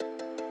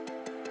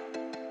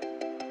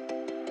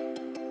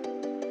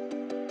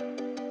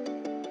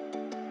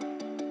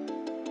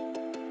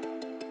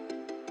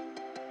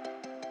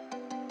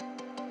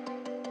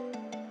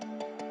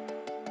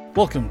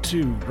Welcome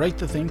to Write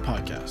the Thing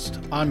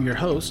podcast. I'm your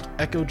host,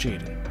 Echo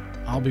Jaden.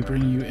 I'll be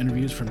bringing you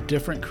interviews from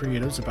different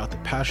creatives about the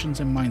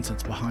passions and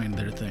mindsets behind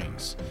their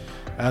things.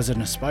 As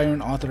an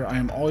aspiring author, I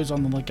am always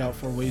on the lookout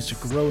for ways to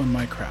grow in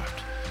my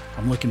craft.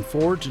 I'm looking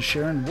forward to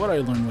sharing what I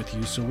learned with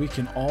you so we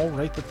can all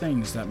write the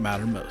things that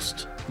matter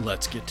most.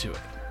 Let's get to it.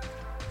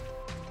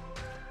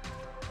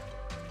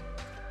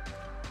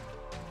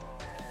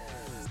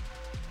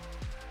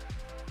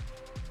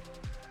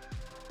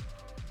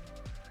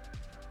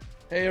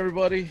 Hey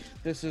everybody,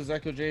 this is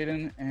Echo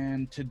Jaden,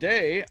 and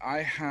today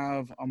I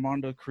have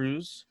Armando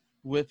Cruz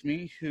with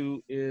me,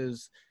 who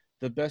is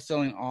the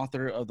best-selling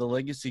author of The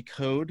Legacy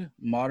Code,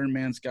 Modern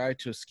Man's Guide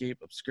to Escape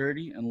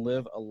Obscurity and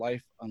Live a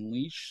Life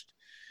Unleashed.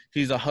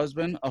 He's a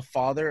husband, a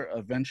father,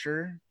 a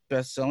venture,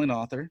 best-selling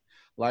author,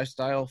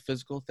 lifestyle,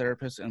 physical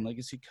therapist, and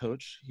legacy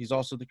coach. He's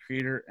also the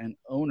creator and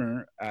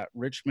owner at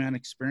Rich Man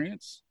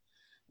Experience,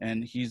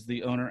 and he's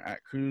the owner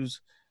at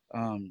Cruz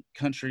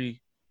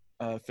Country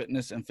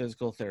Fitness and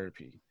Physical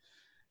Therapy.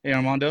 Hey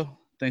Armando,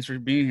 thanks for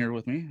being here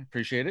with me.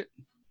 Appreciate it.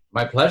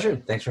 My pleasure.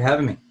 Thanks for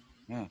having me.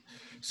 Yeah.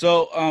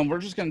 So we're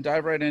just going to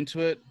dive right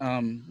into it.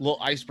 Little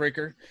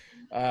icebreaker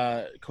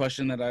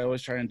question that I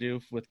always try and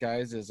do with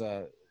guys is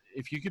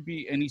if you could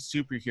be any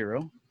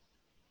superhero,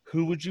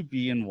 who would you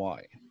be and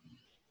why?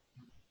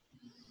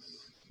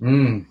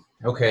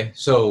 Okay.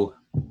 So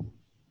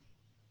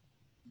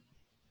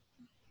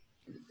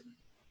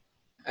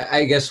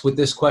I guess with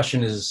this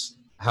question is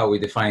how we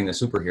define the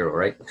superhero,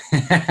 right?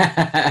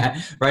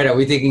 Right. Are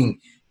we thinking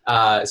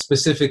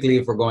specifically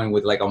if we're going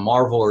with like a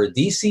Marvel or a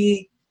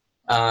DC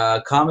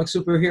comic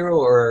superhero,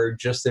 or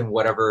just in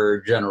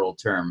whatever general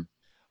term?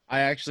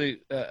 I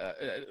actually,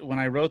 when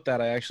I wrote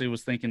that, I actually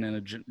was thinking in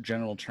a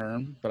general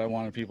term, but I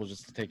wanted people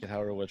just to take it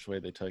however which way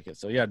they took it.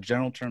 So yeah,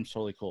 general term's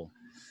totally cool.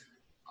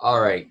 All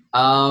right.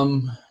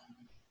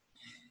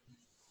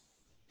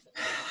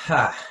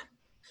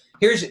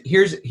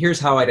 Here's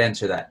how I'd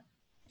answer that.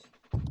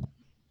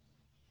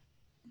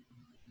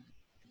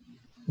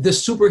 The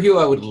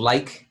superhero I would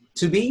like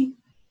to be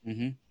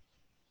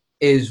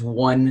is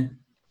one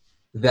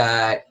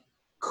that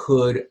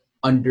could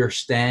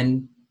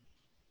understand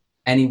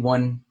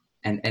anyone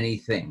and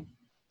anything.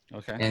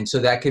 Okay. And so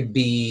that could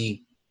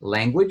be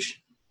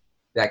language,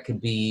 that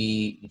could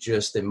be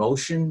just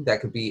emotion,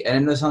 that could be, and I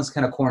know it sounds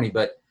kind of corny,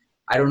 but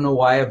I don't know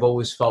why I've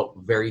always felt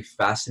very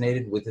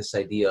fascinated with this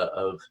idea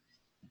of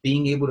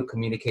being able to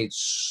communicate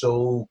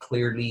so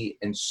clearly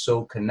and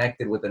so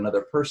connected with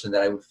another person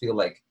that I would feel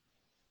like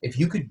if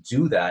you could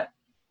do that,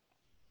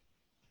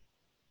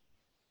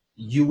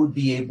 you would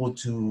be able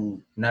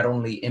to not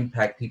only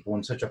impact people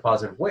in such a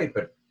positive way,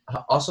 but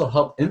also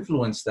help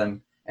influence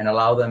them and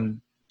allow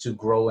them to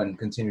grow and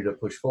continue to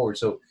push forward.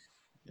 So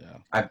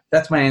yeah,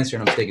 that's my answer,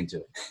 and I'm sticking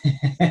to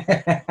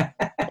it.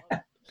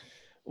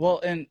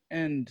 Well,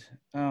 and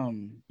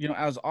you know,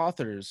 as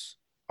authors,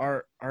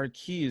 our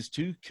key is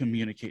to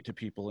communicate to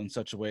people in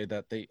such a way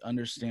that they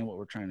understand what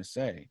we're trying to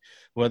say,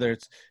 whether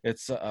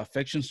it's a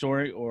fiction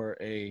story or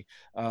a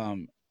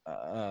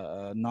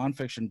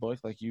nonfiction book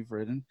like you've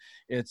written.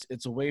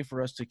 It's a way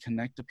for us to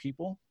connect to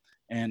people,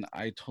 and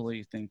I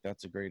totally think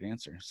that's a great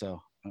answer.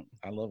 So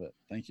I love it.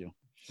 Thank you.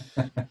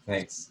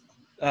 Thanks.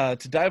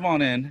 To dive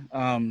on in,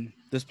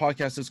 this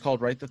podcast is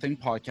called Write the Thing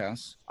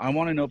Podcast. I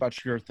want to know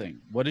about your thing.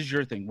 What is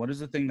your thing? What is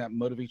the thing that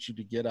motivates you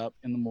to get up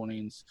in the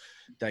mornings,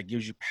 that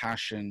gives you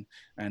passion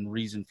and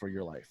reason for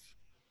your life?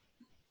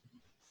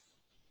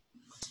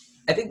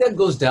 I think that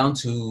goes down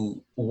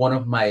to one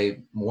of my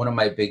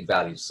big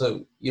values.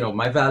 So, you know,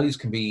 my values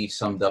can be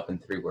summed up in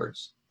 3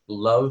 words: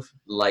 love,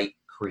 light,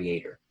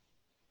 creator.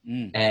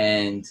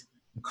 And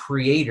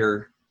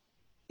creator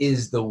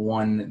is the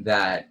one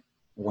that,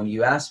 when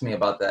you ask me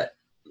about that,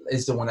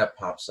 is the one that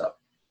pops up.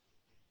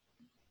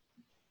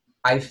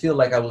 I feel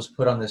like I was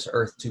put on this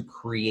earth to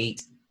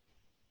create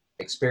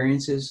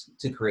experiences,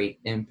 to create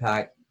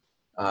impact,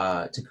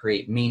 to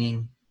create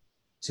meaning,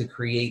 to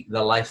create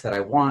the life that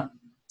I want,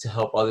 to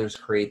help others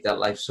create that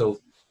life. So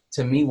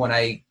to me,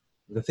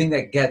 the thing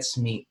that gets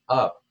me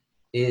up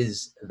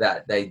is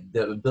that the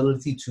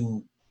ability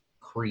to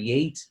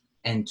create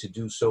and to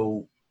do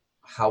so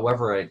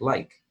however I'd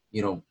like.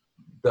 You know,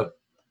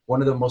 one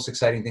of the most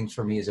exciting things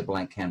for me is a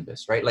blank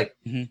canvas, right? Like,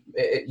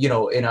 you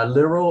know, in a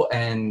literal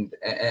and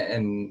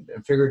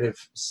figurative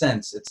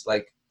sense, it's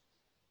like,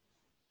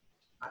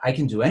 I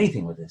can do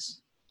anything with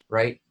this,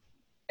 right?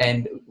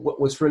 And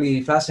what's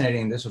really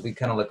fascinating, this will be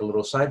kind of like a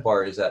little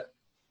sidebar, is that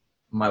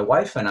my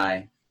wife and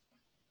I,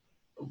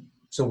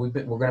 so we're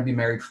going to be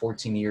married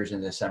 14 years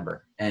in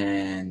December.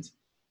 And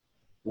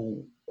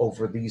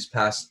over these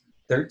past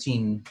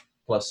 13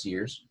 plus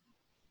years,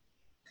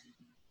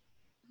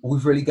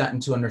 we've really gotten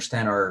to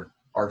understand our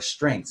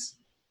strengths.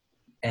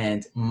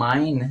 And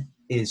mine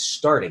is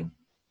starting,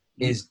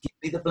 is give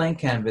me the blank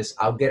canvas,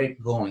 I'll get it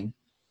going.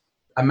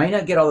 I might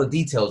not get all the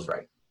details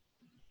right,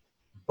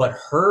 but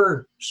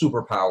her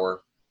superpower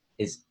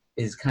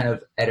is kind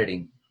of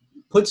editing.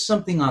 Put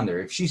something on there.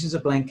 If she sees a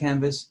blank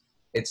canvas,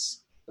 it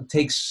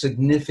takes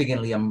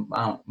significantly a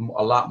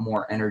lot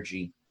more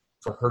energy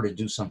for her to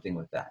do something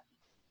with that.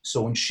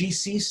 So when she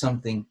sees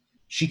something,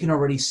 she can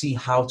already see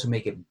how to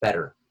make it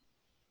better.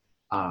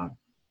 And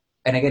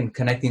again,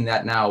 connecting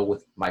that now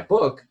with my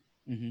book,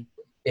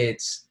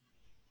 it's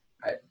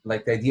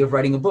like the idea of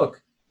writing a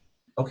book.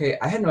 Okay,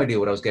 I had no idea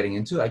what I was getting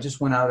into. I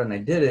just went out and I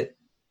did it.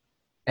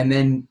 And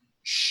then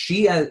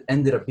she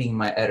ended up being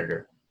my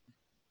editor.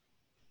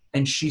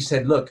 And she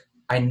said, look,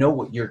 I know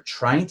what you're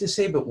trying to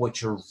say, but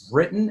what you've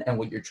written and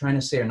what you're trying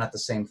to say are not the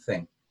same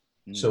thing.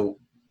 So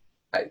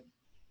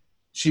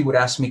she would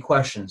ask me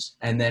questions.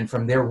 And then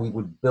from there, we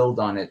would build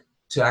on it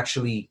to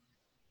actually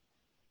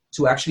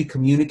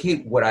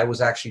communicate what I was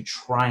actually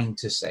trying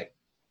to say.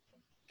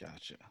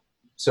 Gotcha.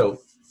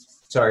 So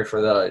sorry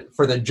for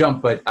the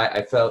jump, but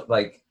I felt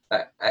like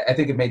I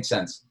think it made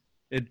sense.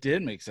 It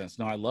did make sense.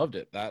 No, I loved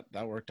it. That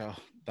worked out.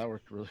 That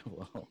worked really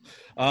well.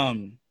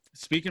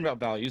 Speaking about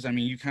values, I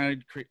mean, you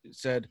kind of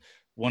said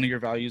one of your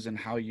values and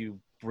how you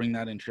bring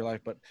that into your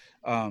life, but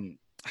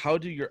how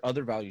do your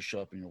other values show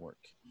up in your work?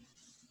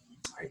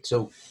 All right.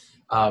 So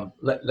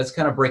let's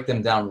kind of break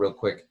them down real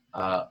quick.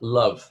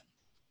 Love.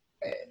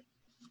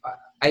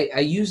 I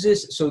use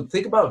this. So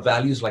think about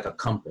values like a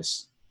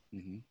compass.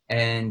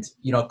 And,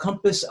 a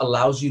compass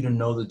allows you to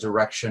know the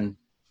direction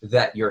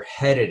that you're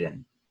headed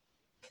in.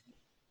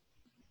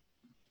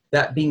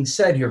 That being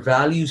said, your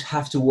values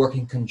have to work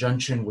in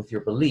conjunction with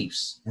your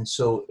beliefs. And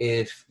so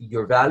if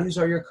your values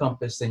are your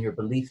compass, then your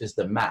belief is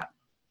the map,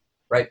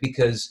 right?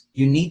 Because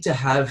you need to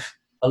have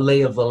a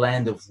lay of the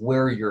land of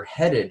where you're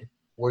headed,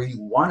 where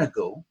you want to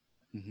go,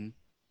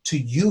 to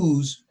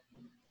use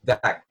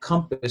that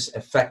compass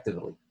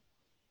effectively.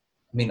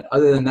 I mean,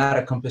 other than that,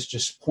 a compass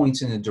just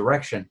points in a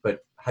direction,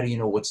 but how do you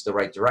know what's the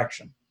right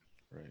direction?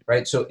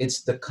 Right? So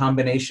it's the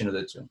combination of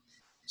the two.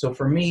 So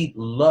for me,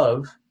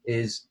 love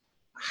is,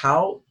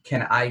 how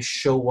can I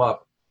show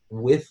up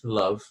with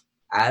love,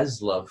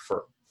 as love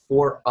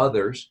for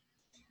others?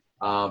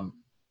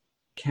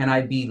 Can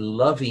I be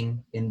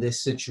loving in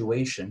this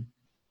situation?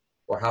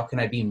 Or how can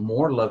I be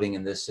more loving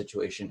in this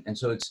situation? And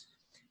so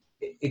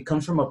it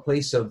comes from a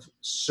place of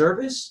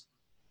service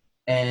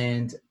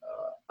and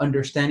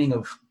understanding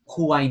of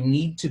who I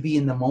need to be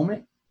in the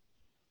moment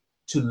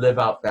to live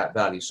out that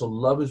value. So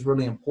love is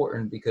really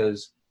important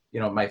because,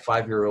 my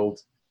 5-year-old,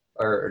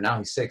 or now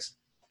he's 6,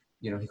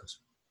 he goes,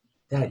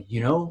 Dad,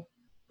 you know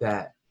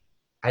that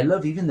I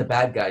love even the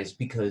bad guys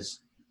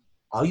because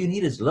all you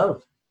need is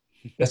love.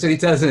 That's what he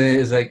tells me.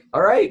 It's like,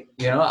 all right,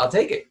 I'll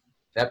take it.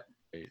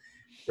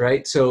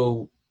 Right?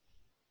 So,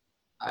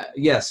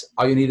 yes,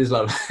 all you need is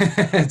love.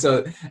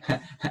 So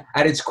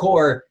at its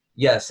core,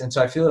 yes. And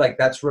so I feel like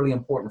that's really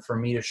important for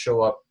me to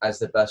show up as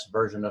the best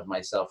version of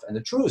myself and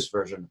the truest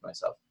version of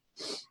myself.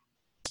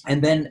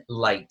 And then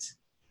light.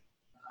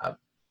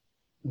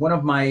 One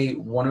of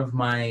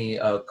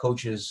my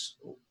coaches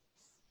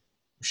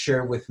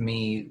shared with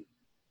me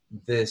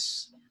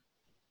this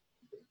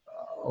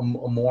a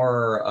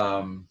more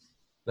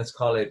let's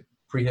call it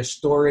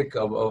prehistoric,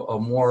 a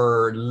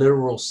more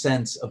literal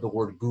sense of the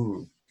word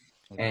guru.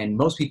 And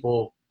most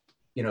people,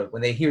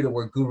 when they hear the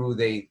word guru,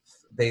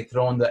 they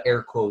throw in the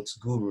air quotes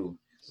guru.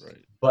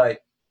 Right. But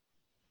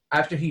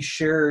after he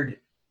shared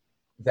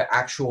the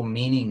actual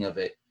meaning of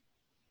it,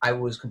 I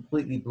was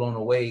completely blown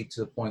away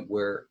to the point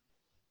where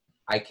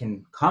I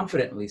can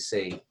confidently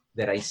say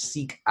that I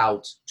seek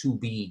out to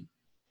be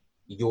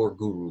your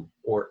guru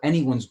or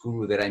anyone's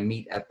guru that I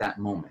meet at that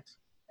moment.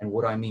 And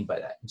what do I mean by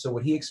that? And so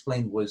what he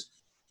explained was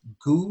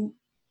guru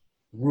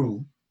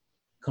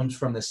comes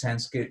from the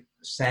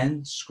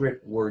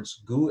Sanskrit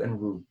words gu and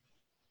ru,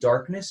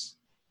 darkness,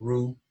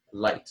 ru,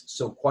 light.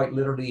 So quite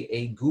literally,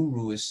 a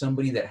guru is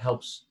somebody that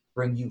helps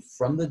bring you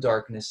from the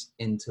darkness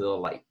into the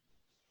light.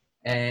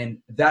 And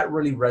that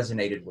really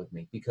resonated with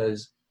me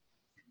because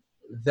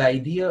the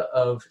idea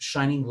of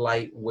shining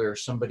light where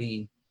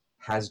somebody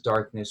has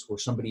darkness, where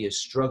somebody is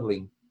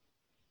struggling,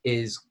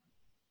 is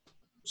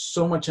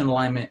so much in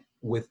alignment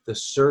with the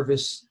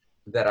service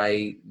that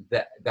I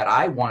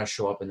want to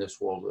show up in this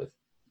world with.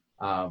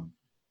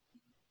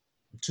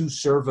 To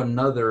serve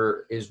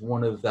another is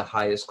one of the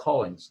highest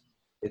callings.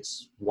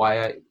 It's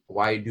why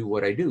I do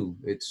what I do.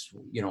 It's,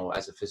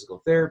 as a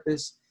physical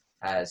therapist,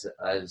 as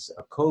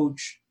a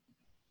coach,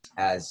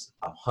 as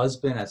a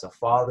husband, as a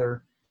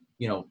father,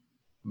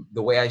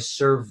 the way I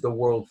serve the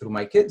world through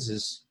my kids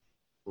is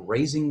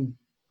raising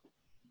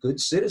good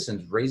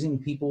citizens,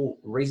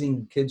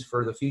 raising kids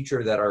for the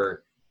future that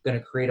are going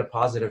to create a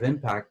positive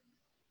impact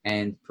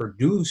and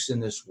produce in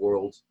this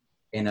world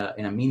in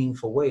a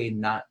meaningful way,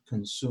 not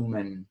consume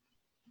and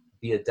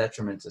be a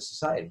detriment to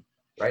society,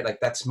 right? Like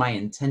that's my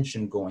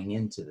intention going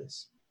into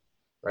this,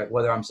 right?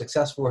 Whether I'm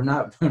successful or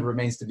not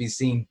remains to be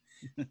seen.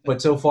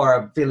 But so far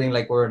I'm feeling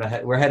like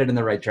we're headed in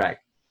the right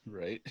track.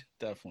 Right.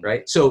 Definitely.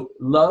 Right. So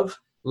love,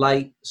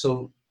 light.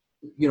 So,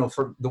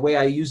 for the way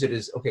I use it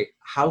is, okay,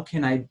 how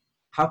can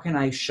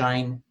I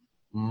shine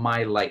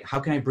my light? How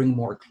can I bring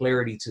more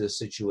clarity to the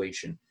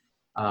situation?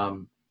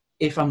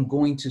 If I'm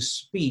going to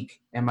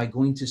speak, am I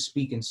going to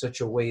speak in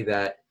such a way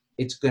that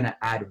it's going to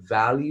add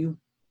value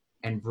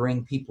and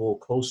bring people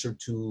closer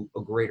to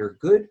a greater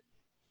good?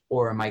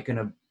 Or am I going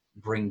to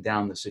bring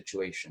down the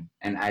situation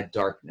and add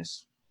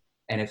darkness?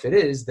 And if it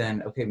is,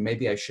 then okay,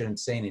 maybe I shouldn't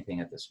say anything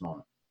at this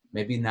moment.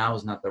 Maybe now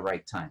is not the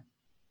right time.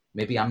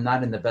 Maybe I'm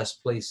not in the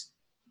best place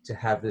to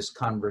have this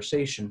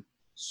conversation,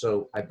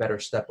 so I better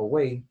step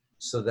away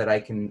so that I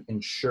can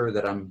ensure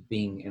that I'm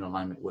being in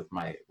alignment with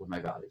my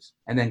values.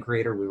 And then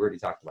creator, we already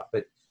talked about,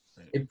 but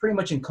it pretty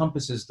much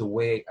encompasses the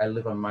way I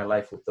live on my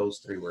life with those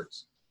 3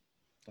 words.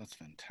 That's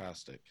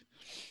fantastic.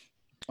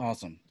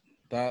 Awesome.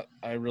 That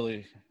I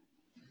really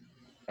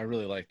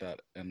like that.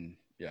 And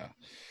yeah.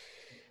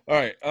 All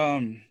right.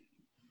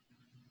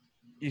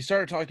 You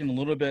started talking a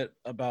little bit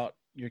about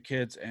your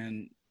kids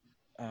and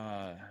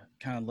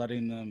kind of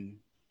letting them,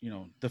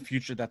 the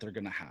future that they're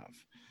going to have.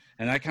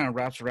 And that kind of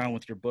wraps around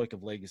with your book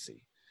of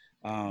legacy.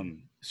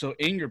 So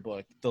in your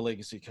book, The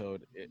Legacy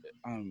Code,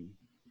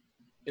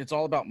 it's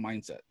all about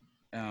mindset.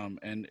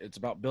 And it's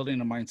about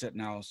building a mindset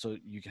now so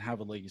you can have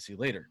a legacy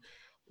later.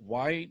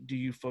 Why do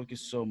you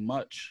focus so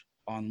much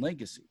on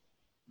legacy?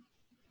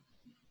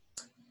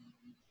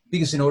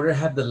 Because in order to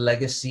have the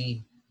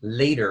legacy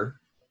later,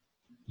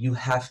 you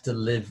have to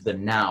live the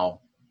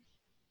now.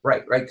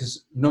 Right.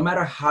 Because no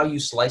matter how you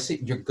slice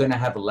it, you're going to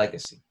have a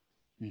legacy.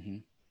 Mm-hmm.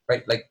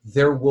 Right. Like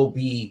there will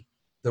be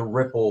the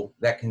ripple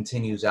that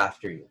continues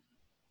after you.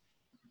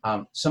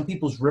 Some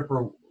people's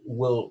ripple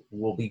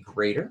will be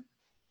greater.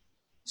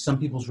 Some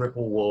people's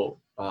ripple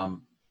will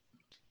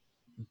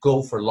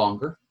go for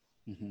longer.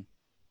 Mm-hmm.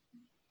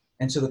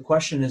 And so the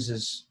question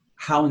is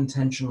how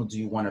intentional do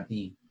you want to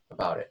be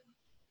about it?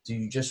 Do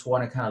you just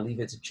want to kind of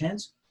leave it to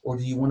chance, or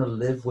do you want to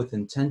live with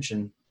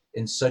intention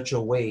in such a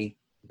way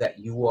that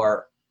you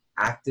are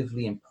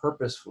actively and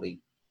purposefully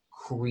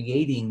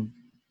creating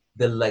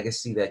the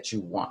legacy that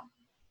you want?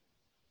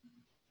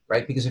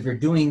 Right? Because if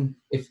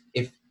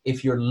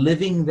you're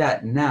living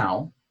that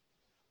now,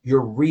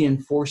 you're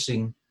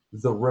reinforcing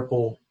the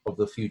ripple of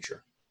the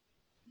future.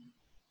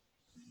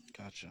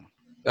 Gotcha.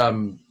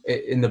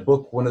 In the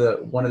book, one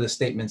of the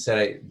statements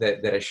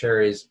that I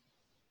share is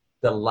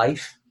the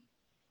life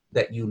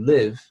that you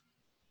live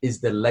is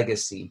the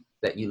legacy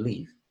that you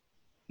leave.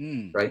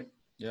 Right?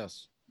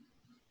 Yes.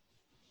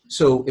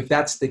 So if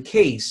that's the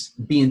case,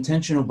 be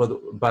intentional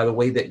by the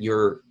way that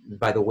you're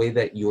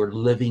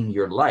living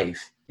your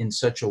life in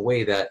such a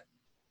way that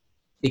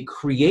it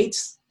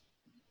creates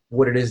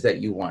what it is that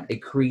you want.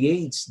 It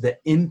creates the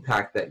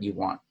impact that you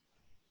want.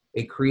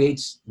 It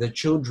creates the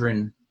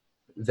children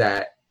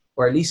that,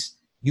 or at least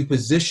you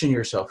position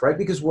yourself, right?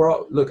 Because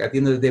at the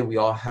end of the day, we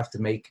all have to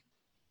make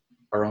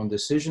our own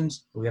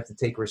decisions. We have to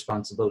take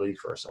responsibility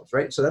for ourselves,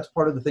 right? So that's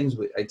part of the things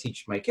I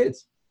teach my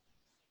kids.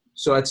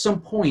 So at some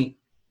point,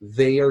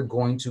 they are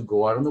going to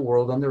go out in the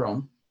world on their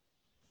own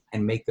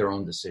and make their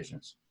own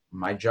decisions.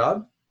 My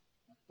job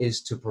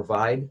is to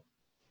provide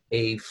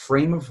a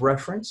frame of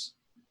reference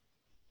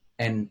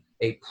and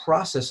a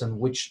process in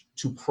which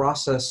to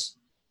process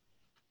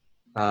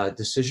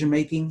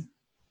decision-making,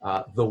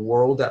 the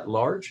world at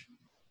large.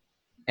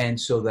 And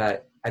so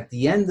that at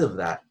the end of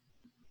that,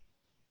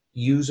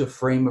 use a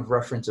frame of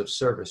reference of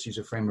service, use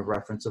a frame of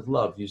reference of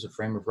love, use a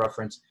frame of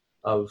reference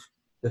of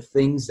the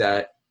things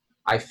that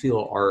I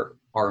feel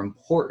are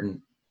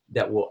important,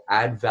 that will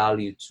add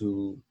value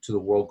to the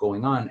world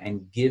going on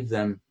and give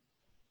them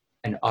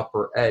an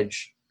upper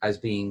edge as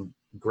being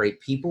great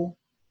people,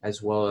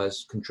 as well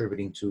as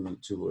contributing to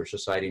our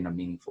society in a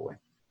meaningful way.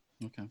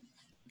 Okay.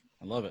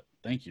 I love it.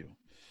 Thank you.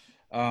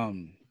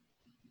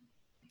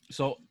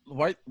 So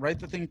Write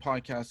the Thing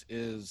podcast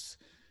is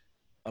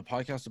a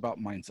podcast about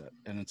mindset,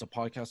 and it's a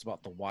podcast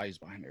about the whys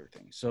behind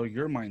everything. So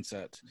your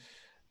mindset,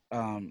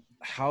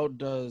 how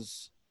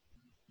does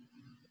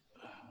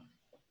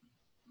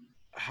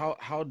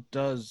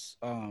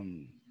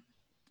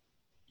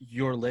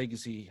your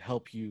legacy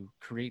help you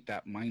create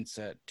that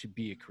mindset to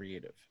be a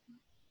creative?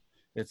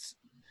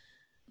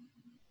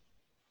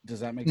 Does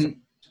that make sense?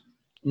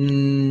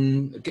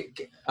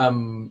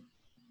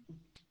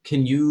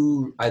 Can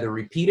you either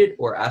repeat it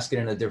or ask it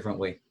in a different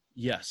way?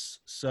 Yes.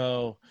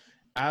 So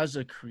as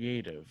a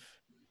creative,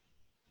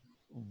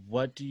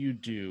 what do you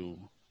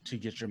do to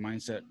get your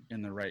mindset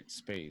in the right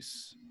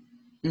space?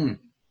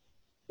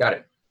 Got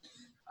it.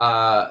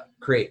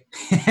 Create.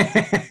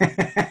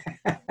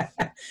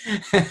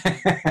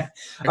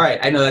 All right.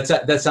 I know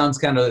that sounds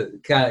kind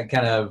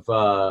of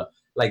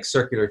like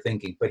circular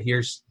thinking, but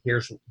here's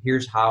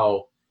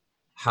how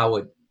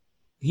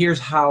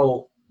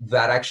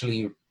that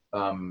actually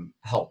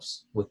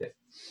helps with it.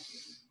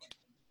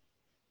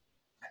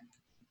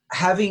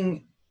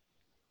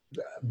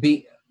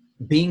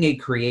 Being a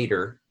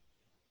creator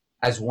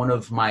as one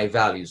of my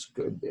values,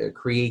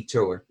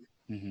 creator.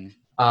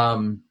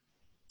 Mm-hmm.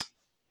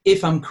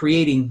 If I'm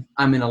creating,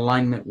 I'm in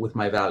alignment with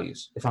my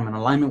values. If I'm in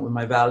alignment with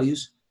my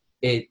values,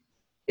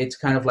 it's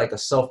kind of like a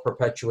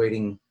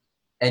self-perpetuating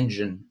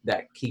engine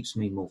that keeps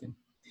me moving.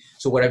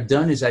 So what I've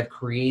done is I've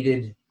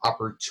created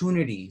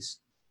opportunities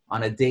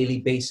on a daily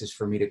basis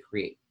for me to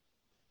create.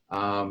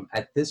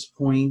 At this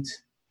point,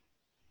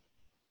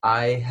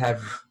 I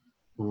have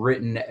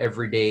written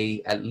every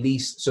day at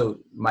least, so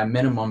my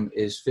minimum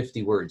is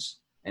 50 words.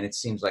 And it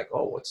seems like,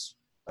 oh,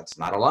 That's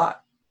not a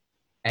lot.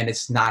 And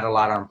it's not a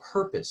lot on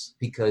purpose,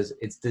 because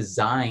it's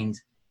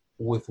designed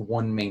with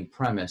one main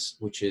premise,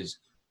 which is,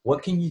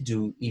 what can you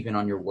do even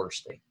on your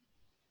worst day?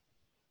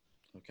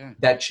 Okay.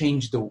 That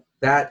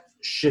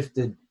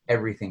shifted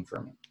everything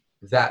for me.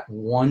 That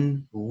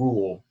one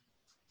rule,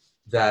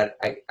 that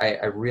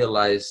I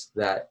realized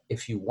that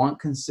if you want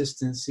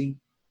consistency,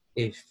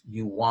 if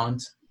you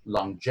want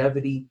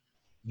longevity,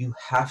 you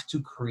have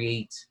to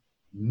create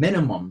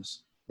minimums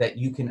that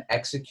you can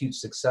execute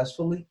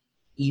successfully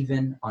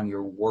even on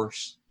your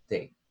worst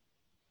day.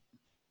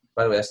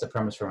 By the way, that's the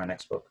premise for my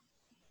next book,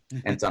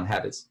 and it's on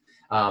habits.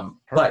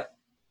 But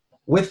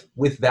with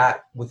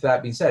that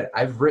being said,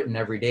 I've written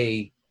every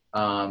day.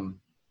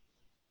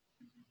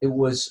 It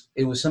was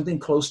something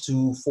close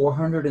to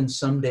 400 and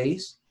some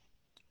days.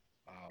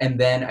 Wow. And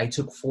then I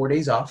took 4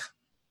 days off.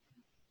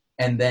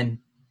 And then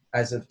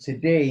as of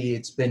today,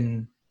 it's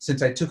been,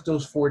 since I took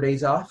those 4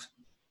 days off,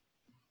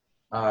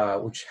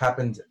 which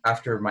happened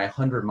after my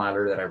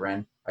 100-miler that I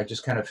ran, I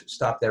just kind of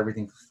stopped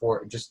everything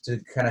just to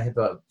kind of hit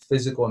a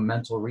physical and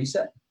mental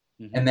reset.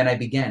 Mm-hmm. And then I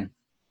began.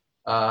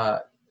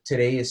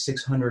 Today is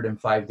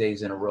 605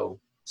 days in a row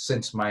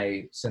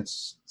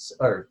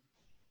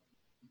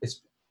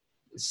it's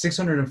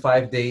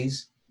 605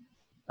 days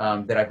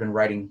that I've been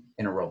writing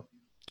in a row,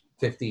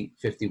 50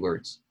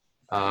 words.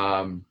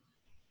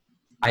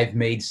 I've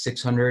made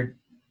 600,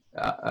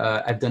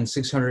 I've done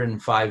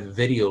 605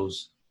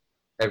 videos,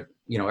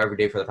 every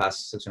day for the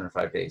past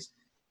 605 days.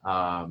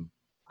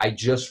 I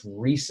just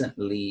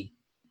recently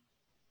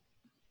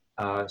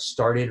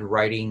started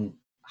writing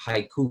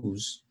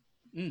haikus.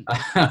 And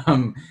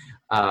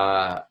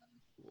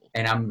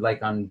I'm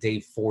like on day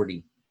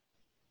 40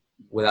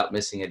 without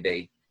missing a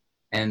day.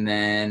 And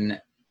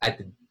then at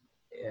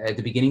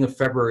the beginning of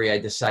February, I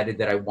decided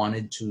that I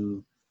wanted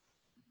to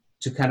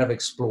kind of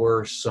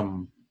explore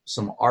some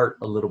art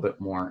a little bit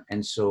more.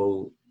 And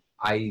so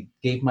I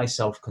gave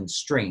myself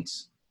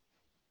constraints.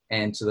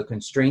 And so the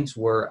constraints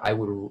were, I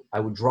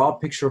would draw a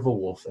picture of a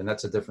wolf, and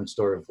that's a different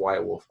story of why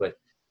a wolf, but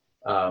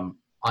on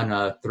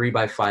a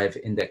 3x5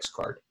 index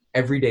card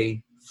every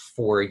day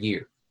for a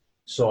year.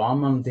 So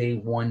I'm on day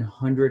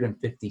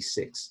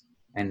 156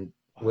 and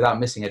without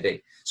missing a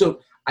day.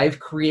 So I've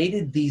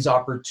created these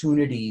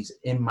opportunities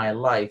in my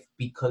life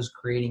because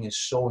creating is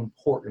so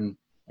important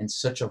and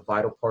such a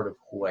vital part of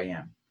who I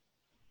am.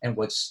 And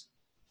what's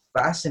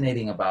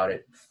fascinating about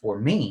it for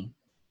me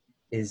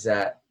is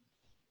that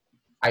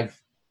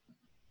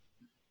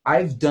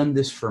I've done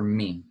this for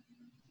me,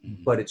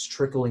 but it's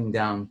trickling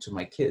down to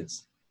my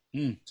kids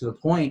to the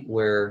point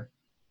where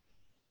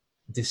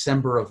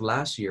December of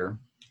last year,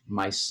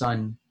 my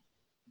son,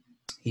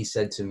 he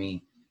said to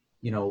me,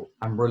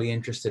 I'm really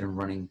interested in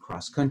running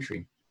cross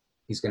country.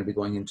 He's going to be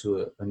going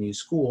into a new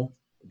school.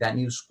 That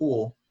new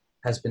school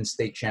has been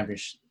state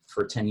champions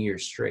for 10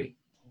 years straight.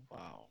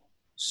 Wow.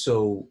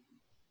 So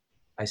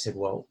I said,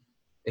 well,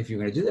 if you're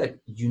going to do that,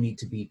 you need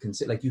to be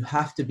like, you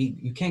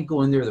can't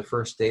go in there the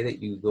first day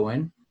that you go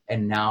in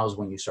and now is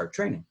when you start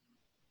training.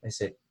 I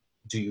said,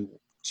 do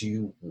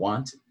you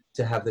want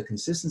to have the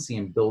consistency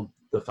and build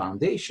the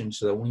foundation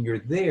so that when you're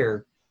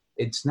there,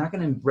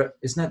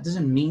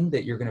 doesn't mean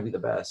that you're going to be the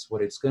best.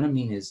 What it's going to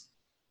mean is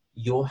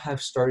you'll have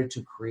started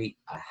to create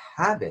a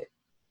habit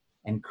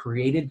and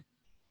created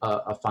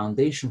a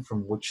foundation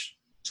from which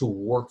to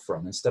work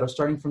from. Instead of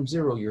starting from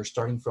zero, you're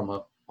starting from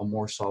a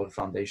more solid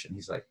foundation.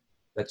 He's like,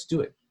 let's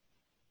do it.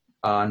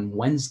 On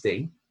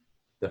Wednesday,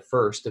 the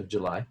 1st of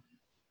July,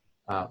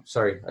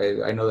 sorry,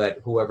 I know that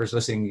whoever's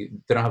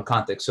listening, they don't have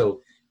context.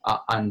 So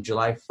on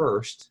July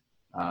 1st,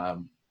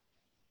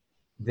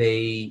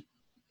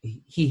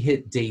 he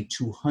hit day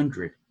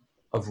 200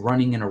 of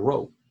running in a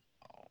row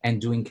and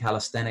doing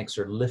calisthenics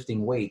or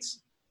lifting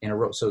weights in a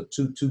row. So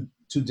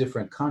two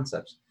different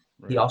concepts.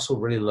 Right. He also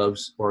really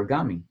loves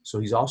origami. So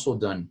he's also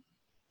done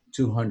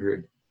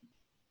 200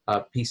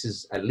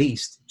 pieces, at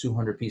least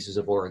 200 pieces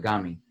of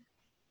origami,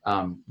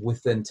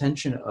 with the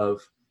intention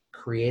of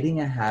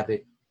creating a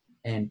habit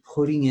and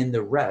putting in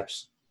the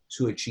reps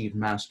to achieve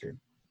mastery.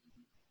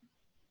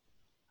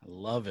 I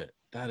love it.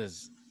 That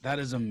is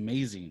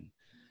amazing.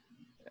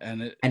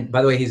 And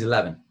by the way, he's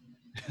 11.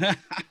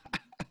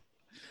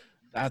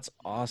 That's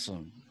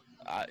awesome.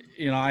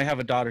 I have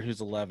a daughter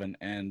who's 11,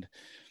 and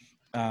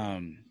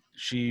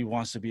she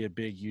wants to be a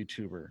big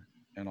YouTuber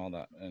and all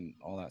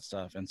that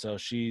stuff. And so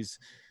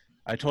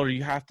I told her,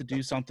 you have to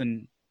do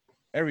something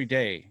every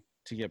day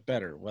to get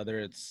better, whether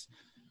it's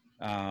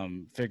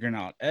figuring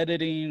out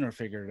editing or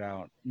figuring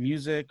out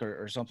music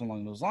or something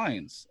along those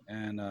lines.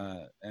 And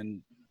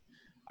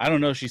I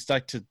don't know if she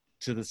stuck to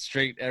the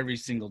straight every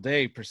single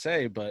day per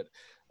se, but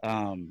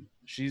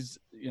she's,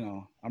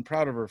 I'm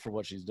proud of her for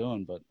what she's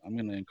doing, but I'm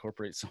going to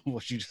incorporate some of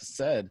what you just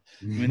said.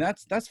 Mm-hmm. I mean,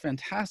 that's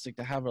fantastic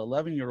to have an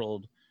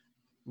 11-year-old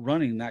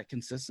running that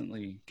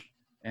consistently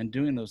and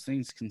doing those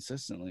things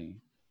consistently.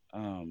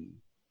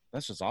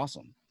 That's just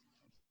awesome.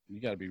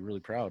 You got to be really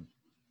proud.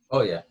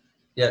 Oh yeah.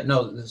 Yeah.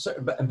 No,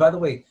 and by the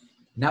way,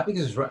 not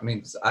because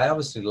I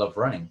obviously love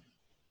running,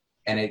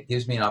 and it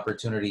gives me an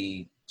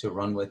opportunity to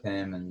run with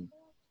him and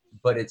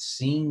but it's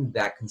seeing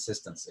that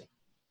consistency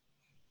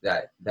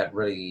that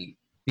really,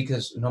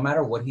 because no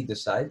matter what he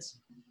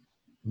decides,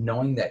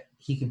 knowing that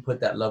he can put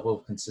that level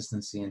of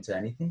consistency into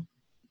anything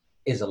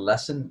is a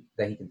lesson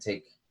that he can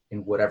take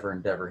in whatever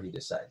endeavor he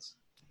decides.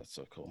 That's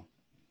so cool.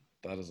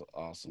 That is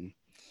awesome.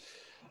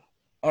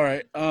 All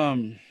right.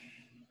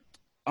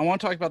 I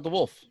want to talk about the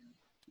wolf.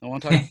 I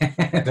want to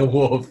talk. The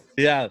wolf.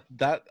 Yeah,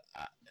 that.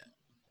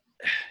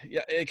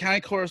 Yeah, it kind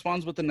of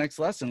corresponds with the next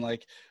lesson.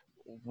 Like,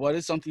 what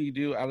is something you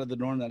do out of the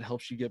norm that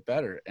helps you get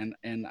better? And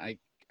I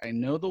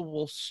know the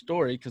wolf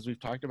story because we've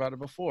talked about it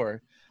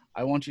before.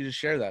 I want you to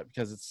share that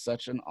because it's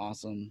such an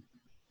awesome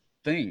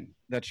thing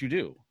that you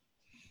do.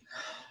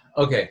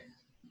 Okay.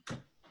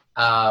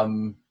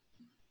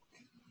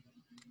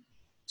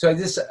 So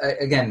this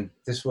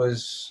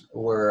was,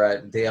 we're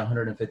at day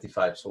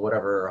 155. So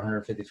whatever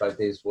 155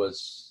 days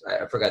was,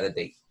 I forgot the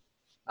date.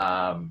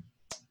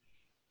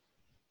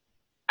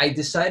 I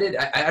decided,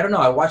 I don't know,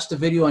 I watched a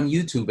video on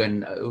YouTube,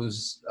 and it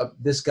was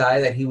this guy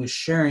that he was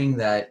sharing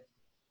that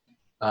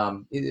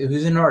he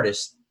was an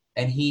artist,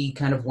 and he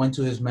kind of went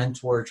to his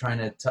mentor trying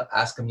to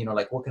ask him,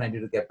 like, what can I do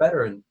to get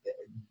better? And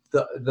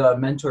the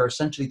mentor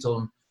essentially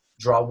told him,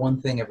 draw one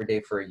thing every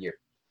day for a year.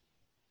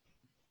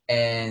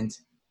 And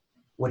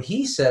what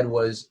he said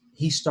was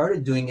he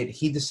started doing it.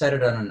 He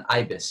decided on an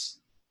ibis.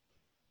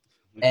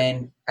 Okay.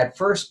 And at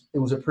first it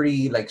was a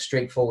pretty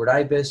straightforward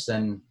ibis.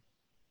 And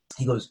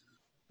he goes,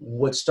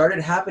 what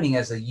started happening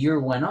as the year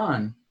went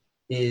on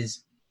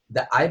is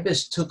the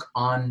ibis took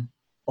on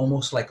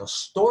almost like a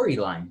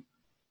storyline,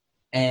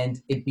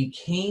 and it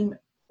became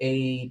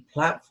a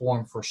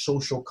platform for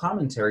social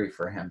commentary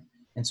for him.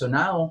 And so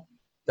now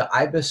the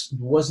ibis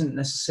wasn't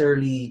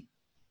necessarily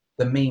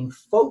the main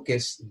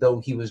focus, though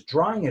he was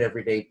drawing it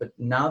every day, but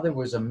now there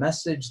was a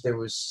message, there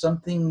was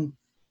something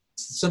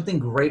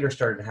greater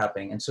started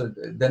happening. And so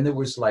then there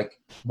was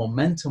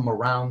momentum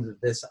around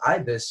this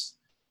ibis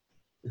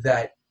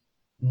that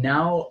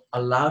now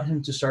allowed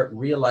him to start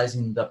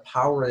realizing the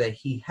power that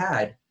he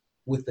had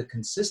with the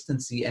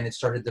consistency, and it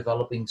started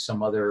developing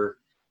some other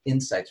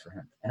insights for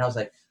him. And I was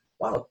like,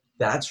 wow,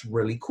 that's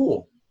really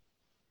cool.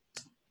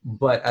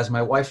 But as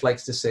my wife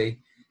likes to say,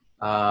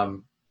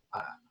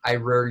 I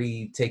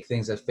rarely take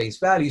things at face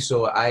value,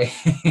 so I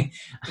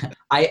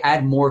I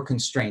add more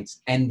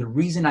constraints. And the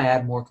reason I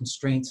add more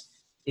constraints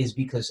is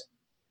because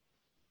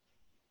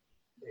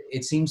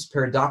it seems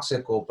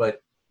paradoxical,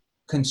 but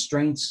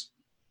constraints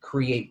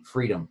create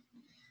freedom.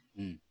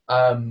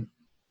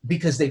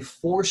 Because they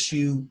force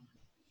you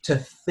to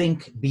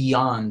think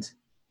beyond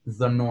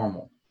the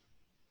normal.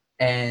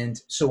 And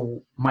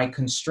so my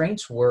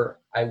constraints were,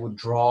 I would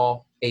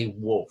draw a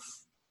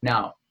wolf.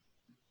 Now,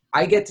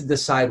 I get to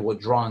decide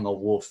what drawing a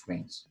wolf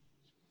means,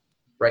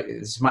 right?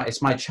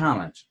 It's my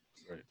challenge.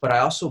 Right. But I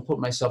also put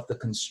myself the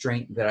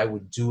constraint that I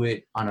would do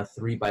it on a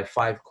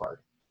 3x5 card.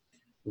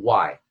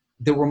 Why?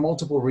 There were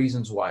multiple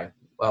reasons why.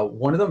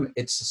 One of them,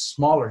 it's a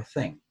smaller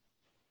thing.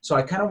 So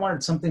I kind of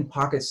wanted something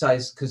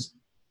pocket-sized, because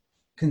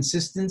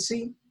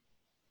consistency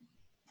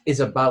is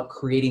about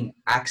creating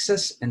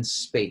access and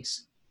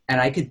space.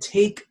 And I could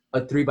take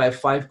a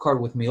 3x5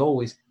 card with me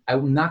always.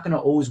 I'm not going to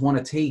always want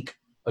to take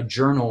a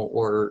journal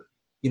or,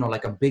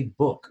 like a big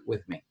book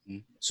with me. Mm-hmm.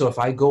 So if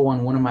I go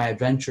on one of my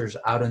adventures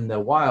out in the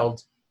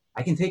wild,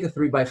 I can take a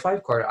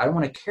 3x5 card. I don't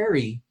want to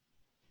carry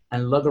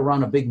and lug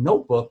around a big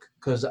notebook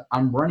because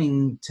I'm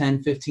running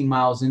 10, 15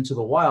 miles into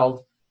the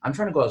wild. I'm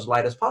trying to go as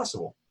light as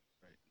possible.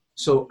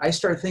 So I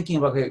started thinking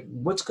about, okay,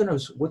 what's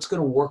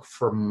gonna work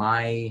for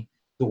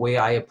the way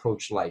I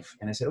approach life.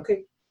 And I said,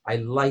 okay, I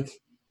like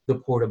the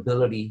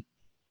portability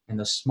and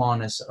the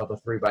smallness of a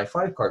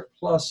 3x5 card.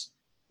 Plus,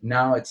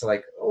 now it's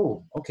like,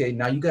 oh, okay,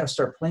 now you got to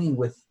start playing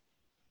with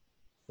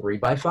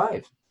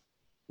 3x5,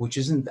 which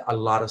isn't a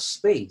lot of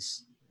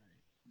space.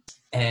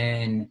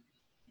 And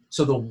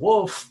so the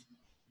wolf,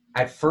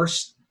 at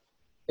first,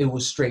 it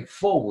was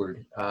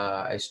straightforward.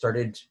 I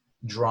started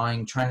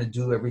trying to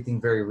do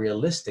everything very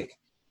realistic.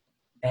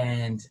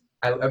 And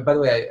by the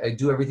way, I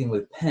do everything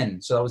with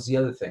pen. So that was the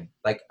other thing.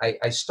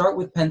 I start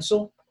with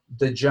pencil,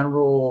 the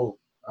general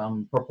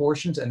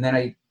proportions, and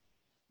then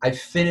I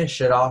finish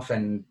it off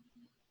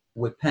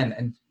with pen.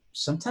 And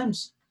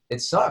sometimes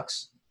it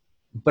sucks,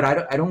 but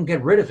I don't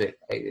get rid of it.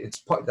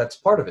 That's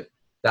part of it.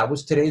 That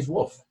was today's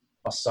wolf,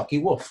 a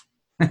sucky wolf,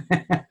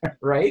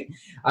 right?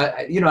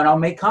 And I'll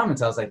make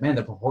comments. I was like, man,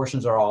 the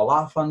proportions are all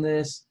off on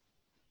this.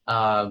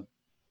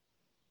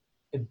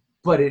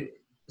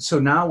 So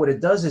now what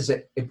it does is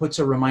it puts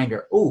a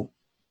reminder, oh,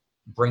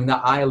 bring the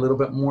eye a little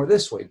bit more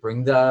this way,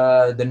 bring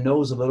the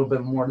nose a little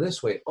bit more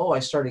this way. Oh, I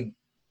started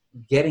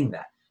getting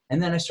that.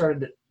 And then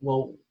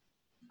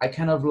I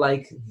kind of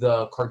like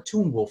the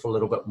cartoon wolf a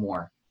little bit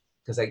more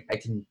because I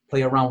can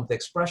play around with the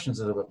expressions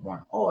a little bit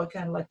more. Oh, I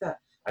kind of like that.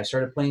 I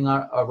started playing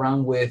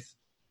around with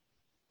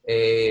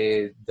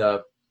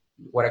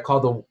what I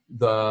call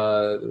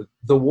the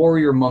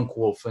warrior monk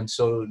wolf. And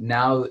so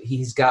now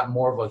he's got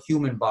more of a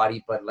human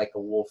body, but like a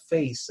wolf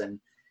face. And,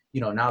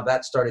 now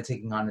that started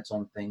taking on its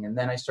own thing. And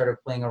then I started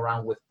playing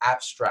around with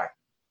abstract.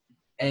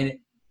 And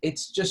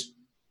it's just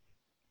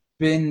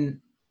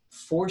been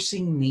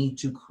forcing me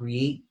to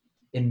create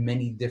in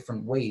many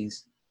different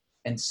ways.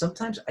 And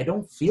sometimes I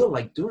don't feel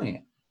like doing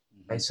it.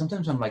 Right?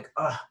 Sometimes I'm like,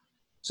 ah.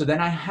 So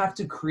then I have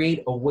to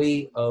create a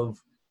way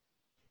of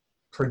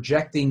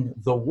projecting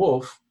the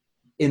wolf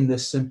in the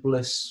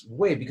simplest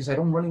way, because I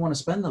don't really want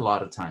to spend a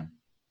lot of time.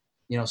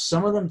 You know,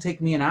 some of them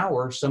take me an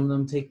hour, some of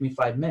them take me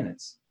 5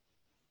 minutes.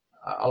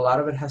 A lot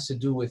of it has to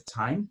do with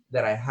time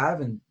that I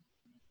have and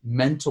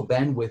mental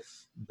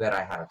bandwidth that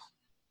I have.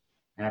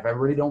 And if I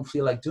really don't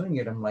feel like doing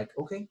it, I'm like,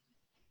 okay,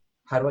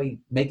 how do I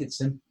make it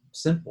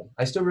simple?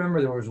 I still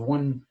remember there was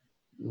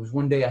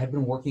one day I had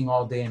been working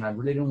all day and I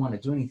really didn't want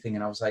to do anything.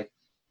 And I was like,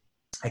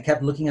 I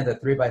kept looking at the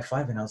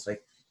 3x5 and I was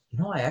like, you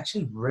know, I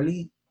actually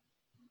really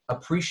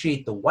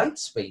appreciate the white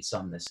space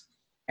on this.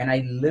 And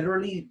I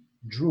literally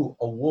drew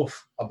a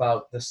wolf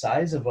about the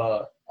size of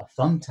a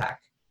thumbtack,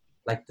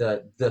 like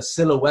the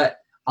silhouette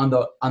on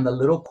the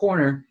little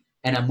corner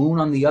and a moon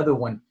on the other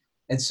one.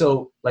 And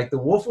so like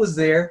the wolf was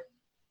there,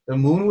 the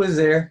moon was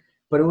there,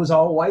 but it was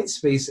all white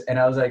space. And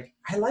I was like,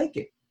 I like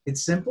it.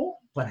 It's simple,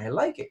 but I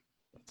like it,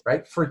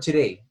 right? For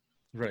today.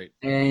 Right.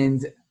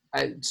 And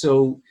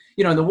so,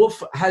 you know, the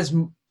wolf has,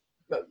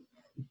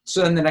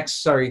 so then the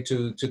next, sorry,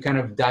 to kind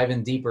of dive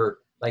in deeper,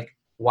 like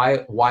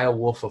why a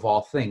wolf of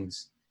all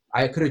things?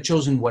 I could have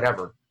chosen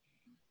whatever.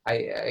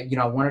 I you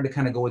know, I wanted to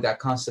kind of go with that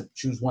concept,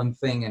 choose one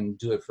thing and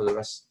do it for the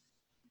rest.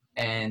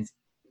 And,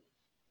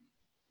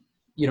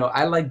 you know,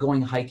 I like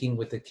going hiking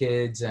with the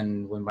kids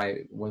and with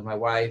my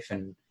wife,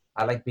 and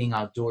I like being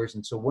outdoors.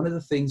 And so one of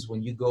the things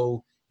when you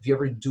go, if you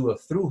ever do a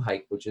through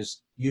hike, which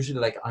is usually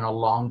like on a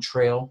long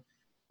trail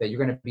that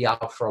you're going to be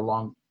out for a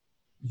long,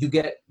 you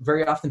get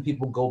very often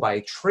people go by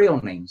trail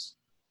names.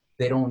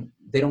 They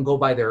don't go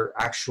by their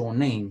actual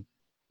name.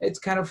 It's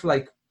kind of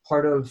like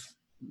part of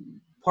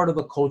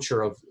the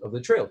culture of the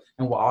trail.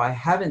 And while I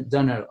haven't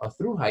done a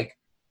through hike,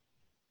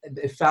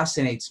 it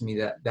fascinates me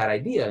that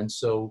idea. And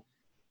so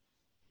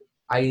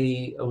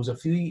it was a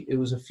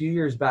few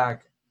years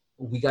back,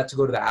 we got to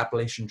go to the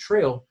Appalachian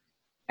Trail,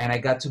 and I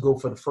got to go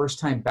for the first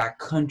time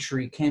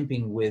backcountry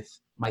camping with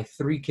my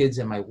 3 kids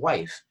and my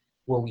wife,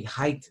 where we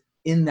hiked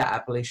in the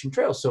Appalachian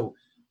Trail. So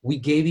we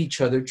gave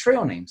each other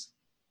trail names.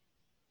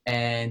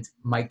 And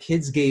my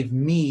kids gave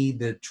me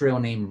the trail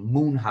name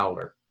Moon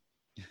Howler,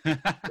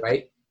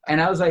 right? And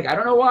I was like, I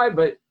don't know why,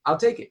 but I'll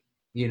take it,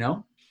 you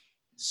know?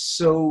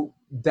 So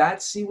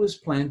that seed was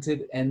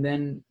planted. And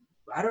then,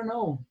 I don't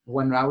know,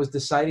 when I was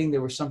deciding,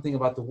 there was something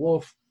about the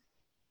wolf.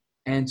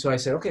 And so I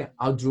said, okay,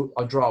 I'll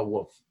draw a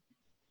wolf.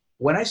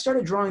 When I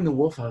started drawing the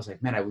wolf, I was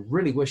like, man, I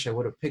really wish I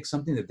would have picked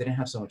something that didn't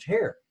have so much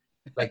hair.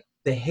 Like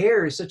the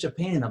hair is such a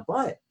pain in the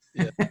butt.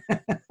 Yeah.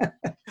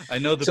 I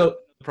know the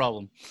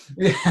problem.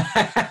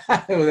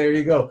 Well, there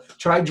you go.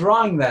 Try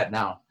drawing that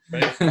now.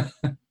 Right.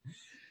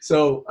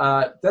 So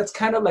that's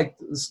kind of like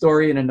the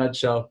story in a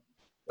nutshell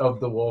of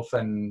the wolf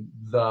and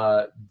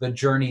the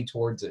journey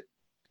towards it.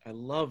 I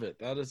love it.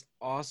 That is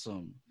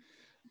awesome.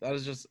 That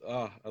is just,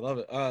 I love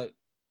it.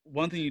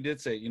 One thing you did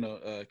say, you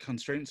know,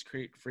 constraints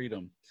create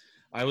freedom.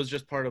 I was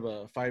just part of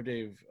a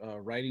 5-day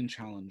writing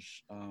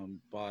challenge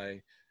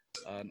by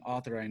an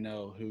author I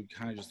know who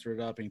kind of just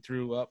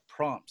threw up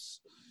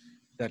prompts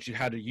that you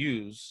had to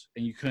use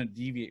and you couldn't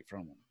deviate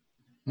from them.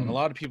 And a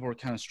lot of people were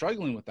kind of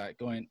struggling with that,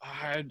 going,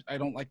 I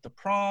don't like the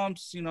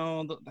prompts, you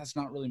know, that's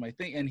not really my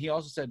thing. And he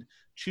also said,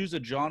 choose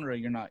a genre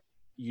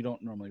you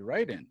don't normally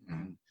write in.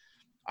 And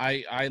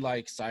I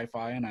like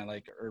sci-fi and I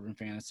like urban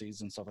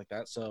fantasies and stuff like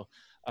that. So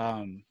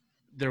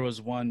there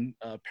was one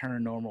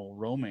paranormal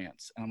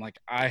romance, and I'm like,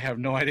 I have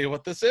no idea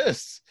what this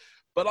is,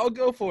 but I'll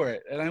go for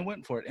it. And I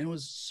went for it, and it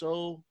was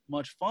so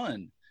much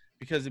fun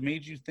because it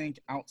made you think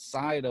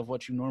outside of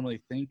what you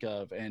normally think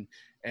of. And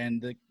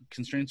the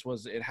constraints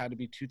was it had to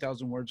be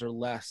 2,000 words or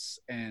less,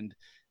 and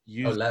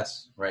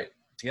less, right?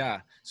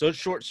 Yeah. So it's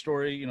short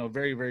story, you know,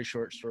 very, very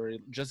short story,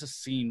 just a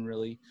scene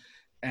really.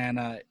 And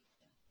I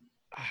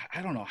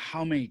don't know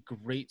how many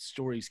great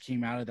stories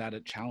came out of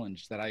that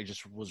challenge that I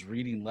just was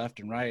reading left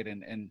and right,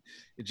 and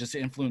it just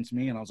influenced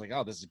me. And I was like,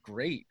 oh, this is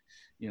great,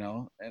 you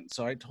know? And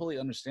so I totally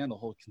understand the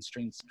whole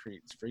constraints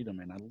creates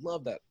freedom. And I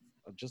love that.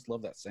 I just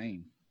love that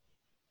saying.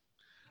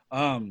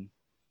 Gosh,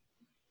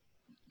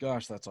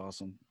 that's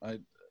awesome.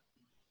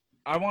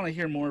 I want to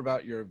hear more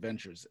about your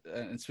adventures,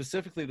 and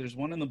specifically there's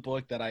one in the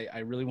book that I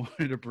really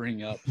wanted to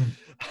bring up.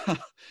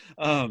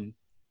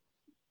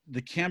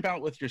 The camp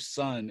out with your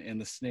son in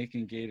the snake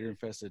and gator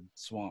infested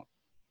swamp.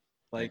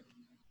 Like,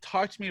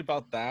 talk to me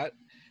about that.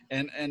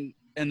 And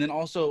then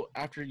also,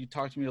 after you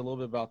talk to me a little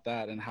bit about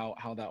that and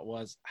how that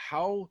was,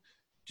 how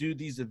do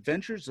these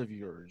adventures of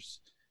yours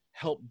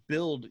help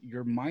build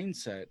your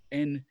mindset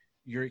and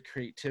your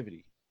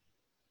creativity?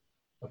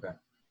 Okay.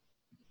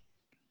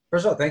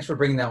 First of all, thanks for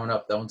bringing that one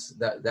up.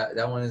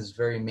 That one is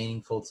very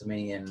meaningful to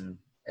me. And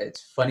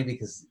it's funny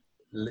because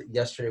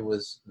yesterday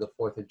was the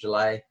 4th of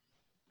July.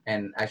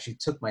 And actually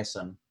took my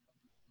son,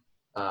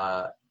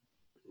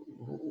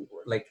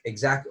 like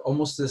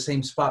almost to the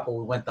same spot, but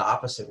we went the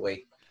opposite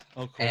way.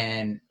 Oh, cool.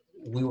 And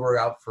we were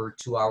out for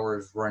 2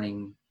 hours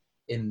running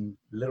in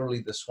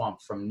literally the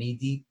swamp from knee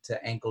deep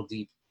to ankle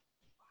deep.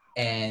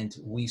 And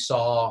we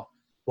saw,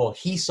 well,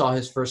 he saw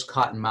his first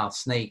cottonmouth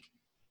snake,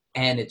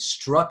 and it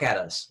struck at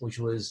us, which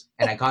was,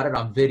 and I got it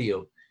on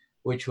video,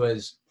 which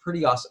was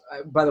pretty awesome.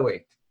 By the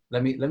way,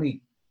 let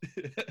me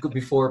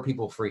before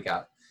people freak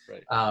out.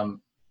 Right.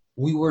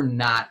 We were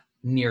not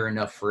near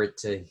enough for it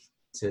to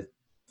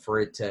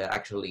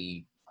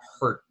actually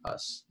hurt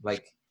us.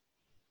 Like,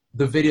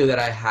 the video that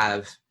I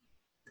have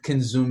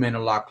can zoom in a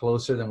lot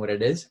closer than what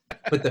it is,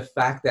 but the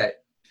fact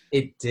that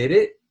it did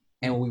it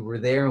and we were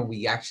there and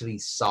we actually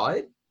saw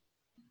it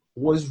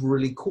was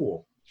really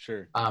cool.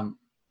 Sure.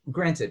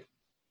 Granted,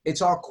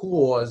 it's all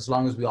cool as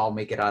long as we all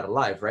make it out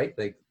alive, right?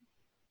 Like,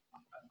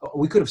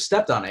 we could have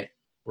stepped on it,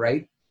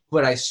 right?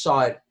 But I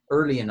saw it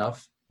early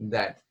enough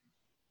that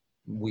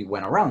we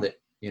went around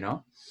it, you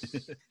know?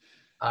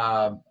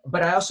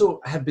 But I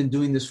also have been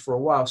doing this for a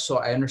while, so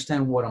I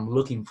understand what I'm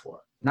looking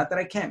for. Not that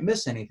I can't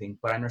miss anything,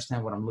 but I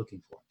understand what I'm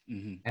looking for.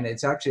 Mm-hmm. And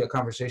it's actually a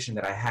conversation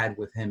that I had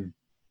with him,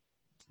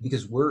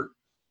 because we're,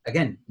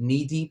 again,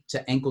 knee deep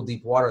to ankle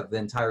deep water the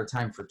entire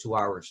time for 2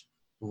 hours,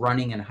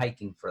 running and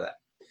hiking for that.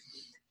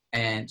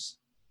 And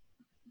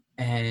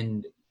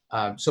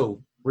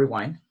so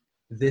rewind.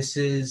 This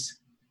is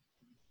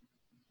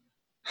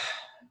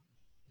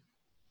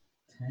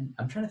 10.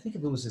 I'm trying to think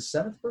if it was his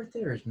 7th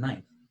birthday or his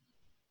 9th.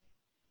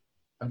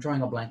 I'm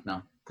drawing a blank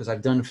now because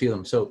I've done a few of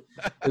them. So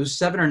it was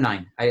 7 or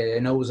 9. I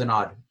know it was an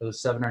odd. It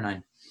was 7 or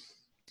 9.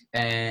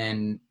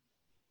 And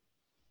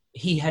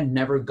he had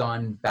never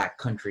gone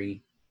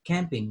backcountry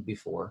camping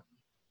before.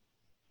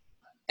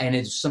 And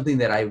it's something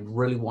that I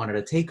really wanted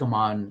to take him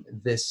on,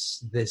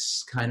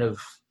 this kind of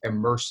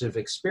immersive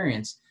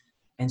experience.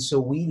 And so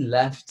we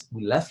left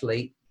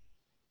late,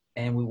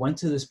 and we went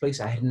to this place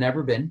I had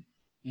never been.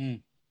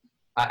 Mm.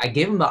 I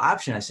gave him the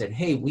option. I said,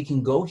 hey, we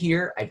can go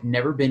here. I've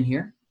never been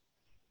here.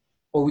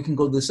 Or we can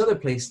go to this other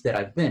place that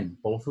I've been.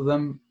 Both of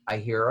them I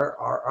hear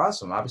are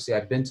awesome. Obviously,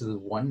 I've been to the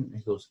one.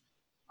 He goes,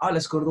 oh,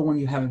 let's go to the one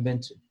you haven't been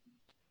to.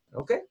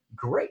 Okay,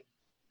 great.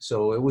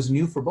 So it was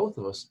new for both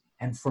of us.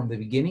 And from the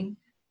beginning,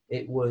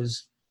 it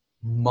was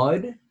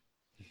mud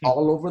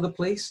all over the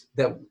place.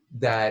 That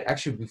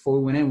actually,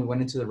 before we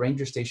went into the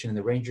ranger station, and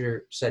the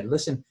ranger said,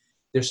 listen,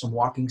 there's some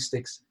walking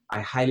sticks. I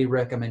highly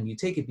recommend you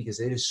take it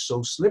because it is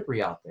so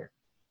slippery out there.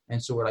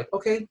 And so we're like,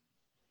 okay,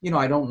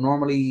 I don't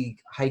normally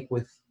hike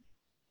with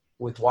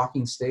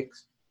walking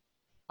sticks,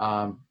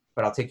 but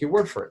I'll take your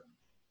word for it.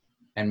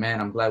 And man,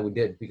 I'm glad we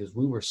did, because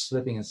we were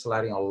slipping and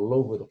sliding all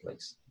over the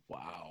place.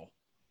 Wow.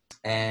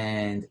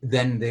 And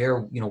then there,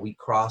 we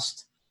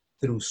crossed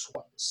through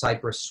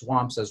cypress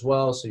swamps as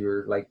well. So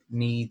you're like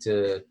knee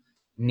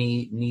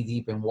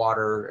deep in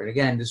water. And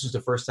again, this was the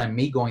first time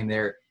me going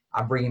there.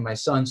 I'm bringing my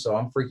son, so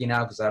I'm freaking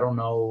out because I don't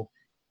know.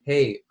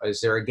 Hey,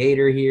 is there a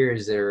gator here?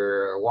 Is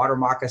there a water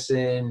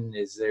moccasin?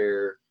 Is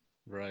there?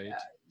 Right.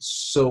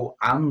 So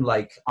I'm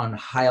like on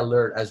high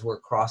alert as we're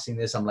crossing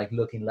this. I'm like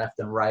looking left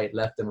and right.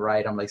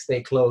 I'm like,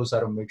 stay close. I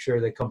don't make sure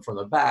they come from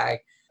the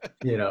back,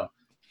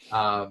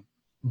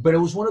 But it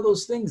was one of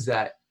those things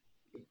that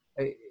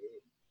I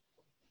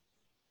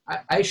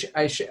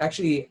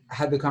actually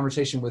had the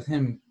conversation with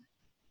him.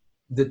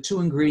 The 2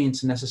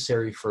 ingredients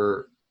necessary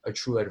for a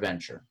true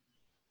adventure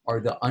are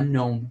the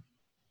unknown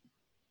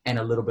and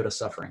a little bit of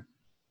suffering.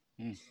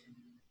 Mm.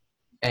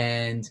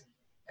 And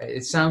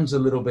it sounds a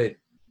little bit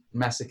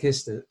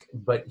masochistic,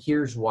 but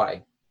here's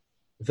why.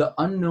 The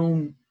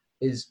unknown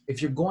is, if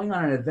you're going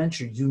on an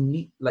adventure, you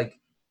need, like,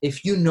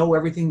 if you know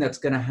everything that's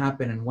going to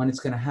happen and when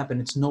it's going to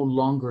happen, it's no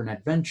longer an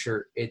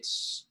adventure.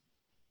 It's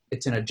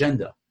an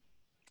agenda.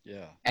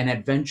 Yeah. And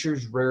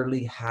adventures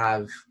rarely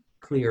have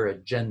clear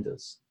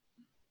agendas.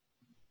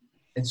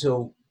 And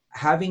so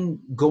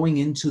going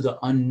into the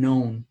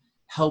unknown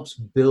helps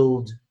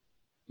build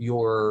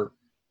your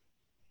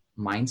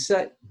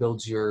mindset,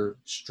 builds your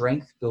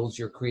strength, builds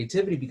your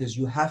creativity, because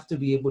you have to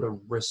be able to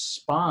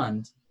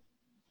respond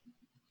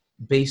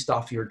based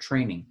off your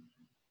training.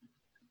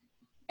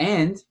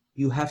 And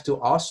you have to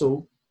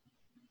also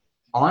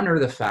honor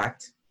the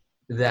fact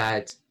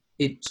that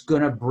it's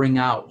going to bring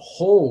out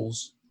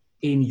holes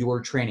in your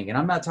training. And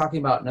I'm not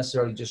talking about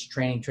necessarily just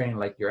training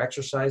like your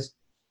exercise,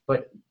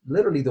 but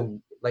literally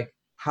like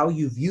how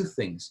you view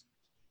things,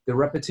 the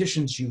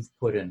repetitions you've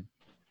put in,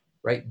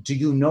 right? Do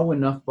you know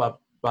enough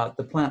about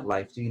the plant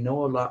life? Do you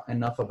know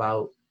enough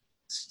about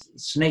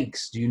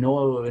snakes? Do you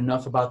know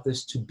enough about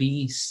this to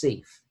be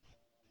safe?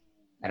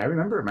 And I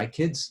remember my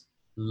kids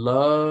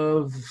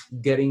love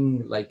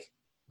getting like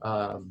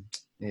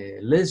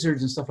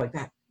lizards and stuff like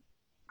that.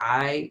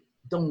 I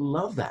don't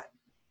love that.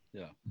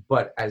 Yeah.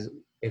 But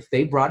if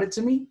they brought it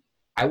to me,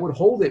 I would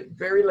hold it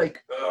very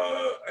like,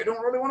 I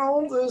don't really want to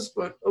hold this,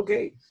 but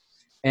okay.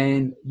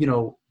 And,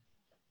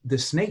 the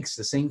snakes,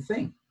 the same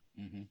thing.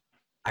 Mm-hmm.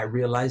 I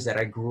realized that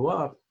I grew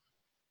up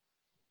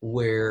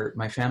where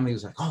my family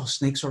was like, oh,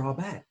 snakes are all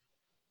bad.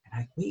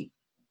 And wait,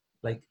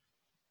 like,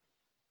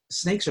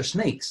 snakes are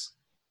snakes.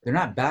 They're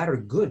not bad or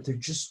good. They're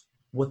just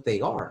what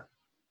they are.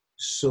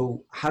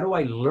 So how do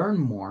I learn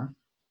more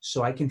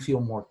so I can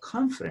feel more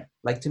confident?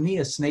 Like, to me,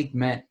 a snake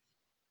meant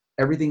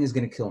everything is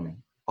going to kill me,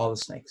 all the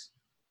snakes.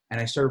 And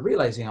I started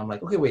realizing, I'm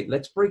like, okay, wait,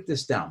 let's break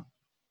this down.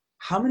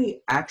 How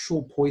many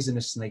actual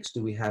poisonous snakes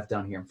do we have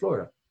down here in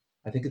Florida?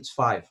 I think it's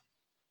 5.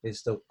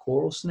 It's the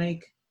coral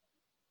snake,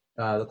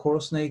 the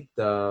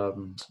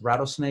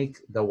rattlesnake,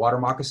 the water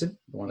moccasin,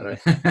 the one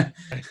that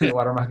the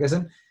water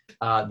moccasin,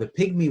 the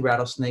pygmy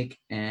rattlesnake,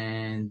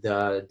 and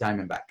the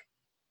diamondback.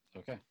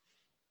 Okay.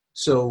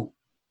 So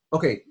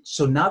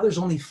now there's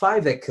only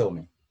 5 that kill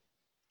me.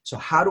 So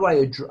how do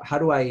I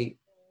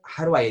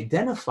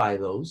identify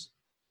those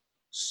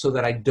so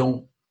that I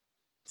don't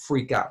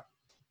freak out,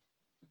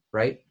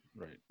 right?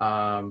 Right.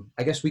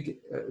 I guess we could,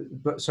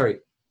 but sorry,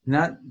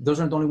 those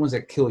aren't the only ones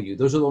that kill you.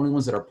 Those are the only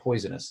ones that are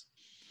poisonous,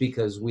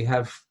 because we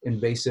have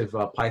invasive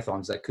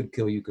pythons that could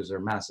kill you because they're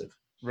massive.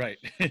 Right.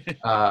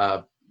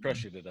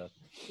 Crush you to death.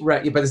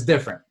 Right, yeah, but it's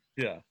different.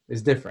 Yeah.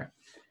 It's different.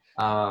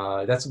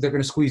 They're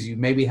going to squeeze you.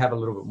 Maybe have a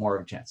little bit more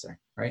of a chance there,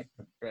 right?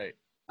 Right.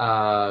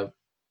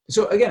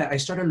 So again, I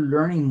started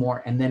learning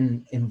more and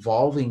then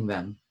involving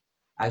them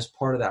as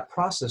part of that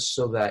process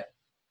so that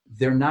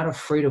they're not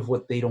afraid of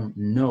what they don't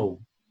know.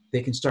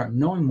 They can start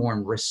knowing more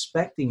and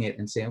respecting it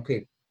and saying,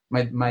 okay,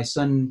 my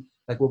son,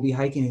 like, will be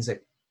hiking. He's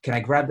like, can I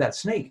grab that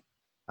snake?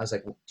 I was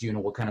like, well, do you know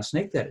what kind of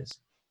snake that is?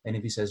 And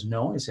if he says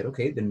no, I said,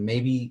 okay, then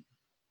maybe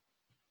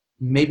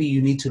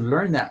you need to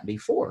learn that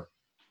before.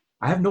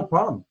 I have no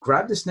problem.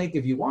 Grab the snake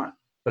if you want,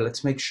 but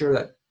let's make sure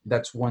that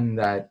that's one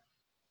that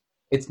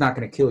it's not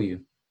going to kill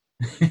you.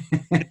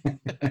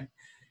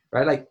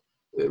 Right? Like,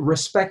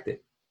 respect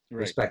it. Right.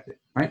 Respect it.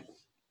 Right?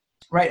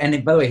 Right.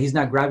 And by the way, he's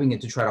not grabbing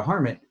it to try to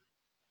harm it.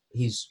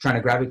 He's trying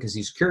to grab it because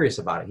he's curious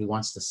about it. He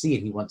wants to see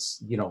it. He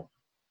wants,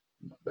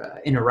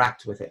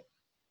 interact with it.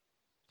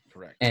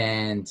 Correct.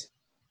 And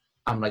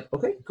I'm like,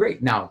 okay,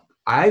 great. Now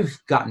I've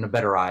gotten a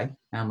better eye.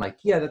 And I'm like,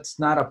 yeah, that's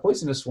not a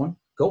poisonous one.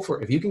 Go for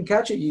it. If you can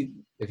catch it, you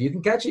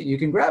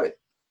can grab it.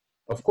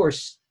 Of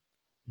course,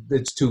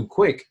 it's too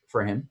quick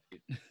for him.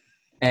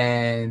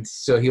 And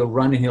so he'll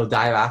run and he'll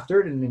dive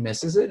after it and he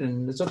misses it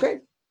and it's okay.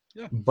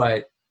 Yeah.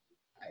 But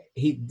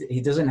he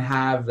doesn't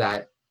have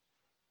that,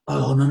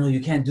 oh, no,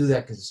 you can't do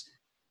that because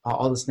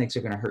all the snakes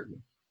are going to hurt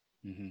you.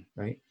 Mm-hmm.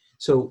 Right.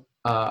 So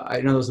I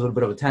know that was a little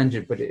bit of a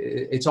tangent, but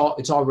it's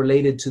all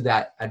related to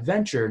that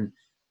adventure. And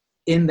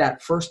in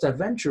that first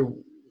adventure,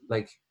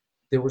 like,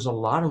 there was a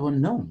lot of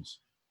unknowns.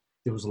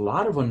 There was a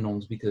lot of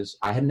unknowns because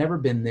I had never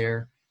been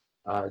there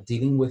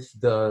dealing with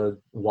the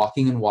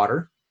walking in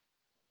water.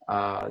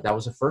 That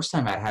was the first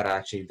time I had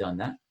actually done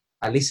that,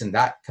 at least in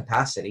that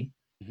capacity.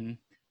 Mm-hmm.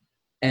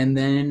 And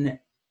then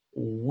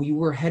we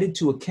were headed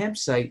to a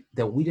campsite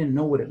that we didn't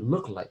know what it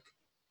looked like.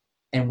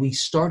 And we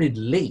started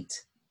late.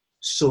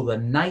 So the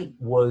night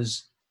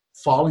was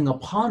falling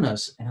upon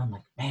us. And I'm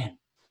like, man,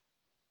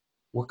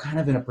 we're kind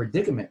of in a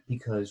predicament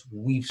because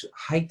we've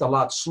hiked a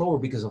lot slower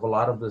because of a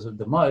lot of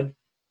the mud.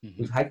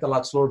 Mm-hmm. We've hiked a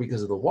lot slower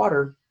because of the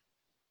water.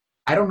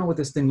 I don't know what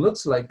this thing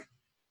looks like.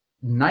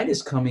 Night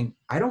is coming.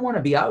 I don't want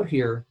to be out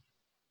here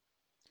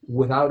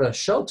without a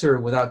shelter,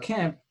 without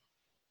camp,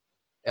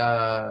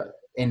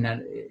 in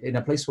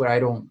a place where I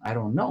don't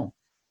know.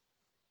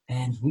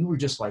 And we were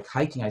just like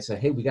hiking. I said,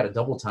 hey, we got to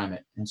double time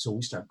it. And so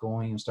we start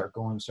going.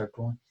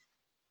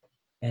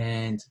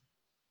 And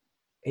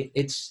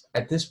it's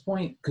at this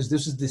point, because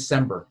this is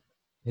December.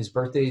 His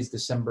birthday is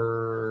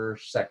December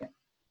 2nd.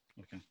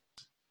 Okay.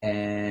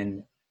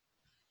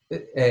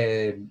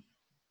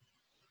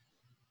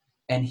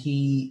 And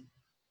he,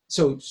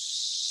 so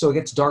it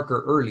gets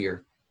darker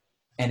earlier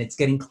and it's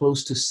getting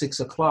close to 6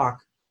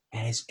 o'clock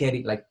and it's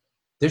getting like,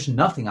 there's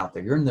nothing out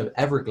there. You're in the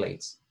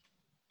Everglades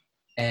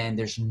and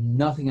there's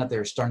nothing out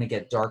there. It's starting to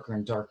get darker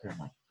and darker. I'm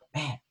like,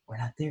 man, we're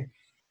not there.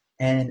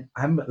 And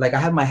I'm like, I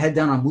have my head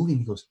down, I'm moving.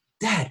 He goes,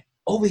 Dad,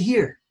 over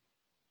here.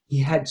 He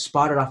had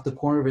spotted off the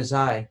corner of his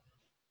eye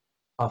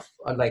a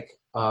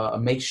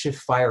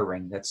makeshift fire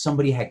ring that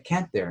somebody had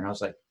camped there. And I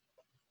was like,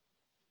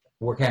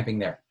 we're camping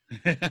there.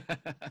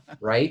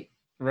 Right?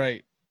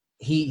 Right.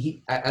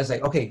 I was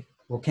like, okay,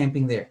 we're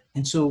camping there.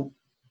 And so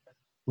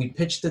we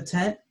pitched the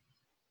tent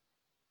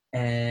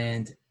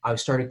and I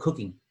started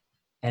cooking.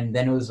 And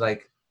then it was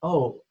like,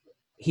 oh,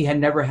 he had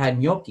never had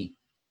gnocchi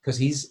because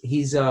he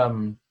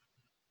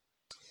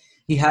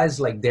has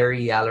like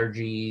dairy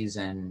allergies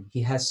and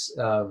he has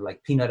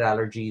like peanut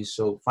allergies.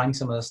 So finding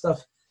some of the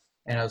stuff.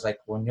 And I was like,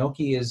 well,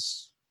 gnocchi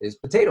is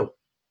potato.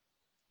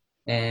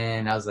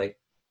 And I was like,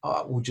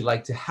 oh, would you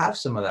like to have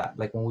some of that?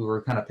 Like when we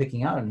were kind of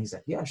picking out, and he's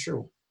like, yeah,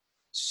 sure.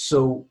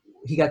 So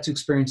he got to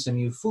experience some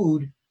new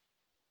food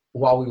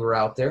while we were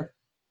out there.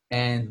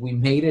 And we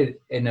made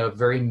it in a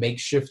very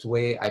makeshift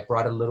way. I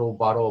brought a little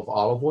bottle of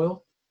olive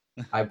oil.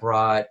 I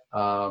brought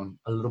a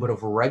little bit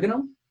of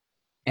oregano.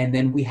 And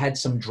then we had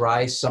some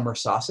dry summer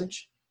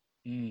sausage.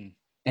 Mm.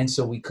 And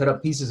so we cut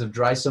up pieces of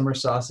dry summer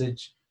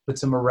sausage, put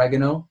some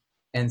oregano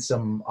and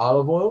some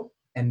olive oil,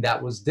 and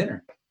that was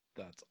dinner.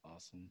 That's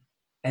awesome.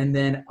 And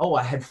then,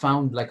 I had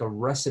found like a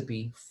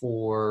recipe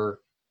for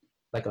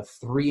like a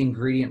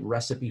 3-ingredient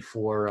recipe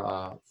for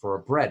a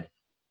bread.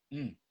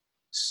 Mm.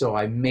 So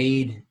I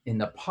made in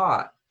the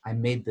pot, I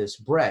made this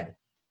bread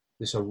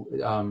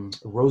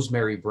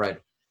rosemary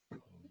bread,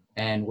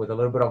 and with a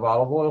little bit of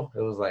olive oil,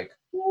 it was like,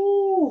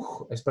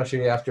 woo,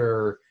 especially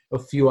after a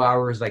few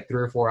hours, like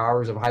 3 or 4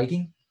 hours of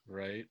hiking.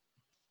 Right.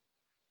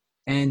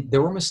 And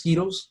there were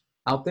mosquitoes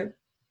out there.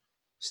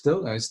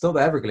 Still, it's still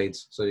the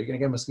Everglades, so you're gonna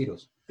get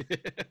mosquitoes.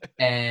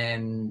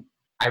 And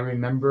I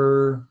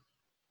remember,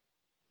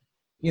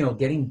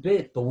 getting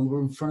bit, but we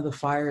were in front of the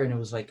fire, and it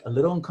was like a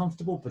little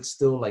uncomfortable, but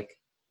still like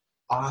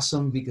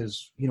awesome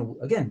because,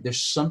 again,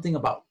 there's something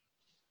about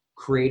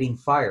creating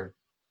fire.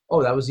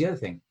 Oh, that was the other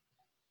thing.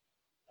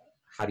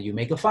 How do you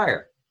make a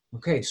fire?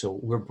 Okay, so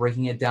we're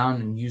breaking it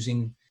down and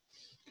using,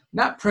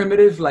 not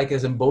primitive like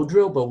as in bow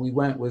drill, but we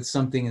went with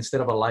something,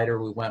 instead of a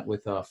lighter, we went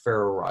with a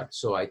ferro rod.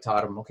 So I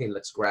taught him, okay,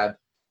 let's grab,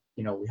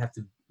 we have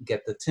to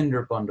get the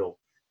tinder bundle,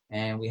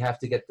 and we have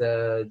to get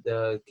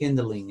the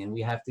kindling, and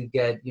we have to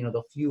get,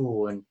 the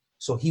fuel. And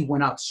so he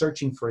went out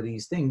searching for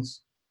these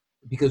things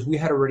because we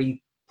had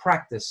already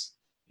practiced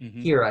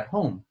here at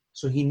home.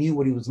 So he knew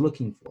what he was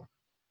looking for.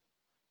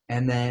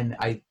 And then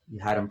I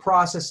had him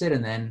process it,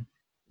 and then,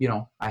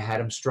 I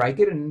had him strike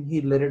it, and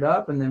he lit it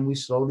up, and then we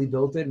slowly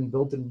built it and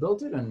built it and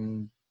built it.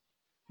 And,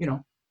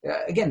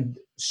 again,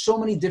 so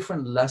many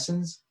different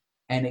lessons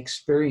and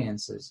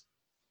experiences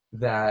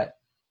that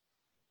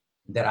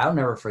I'll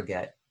never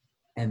forget.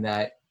 And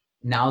that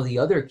now the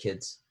other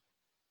kids,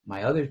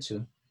 my other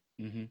two,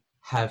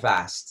 have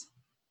asked.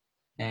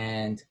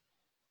 And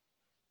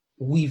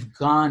we've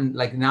gone,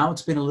 like, now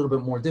it's been a little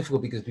bit more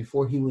difficult because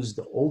before he was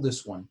the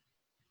oldest one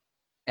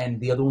and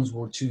the other ones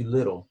were too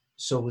little.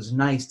 So it was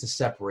nice to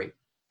separate.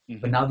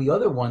 But now the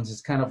other ones,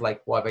 it's kind of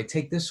like, well, if I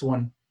take this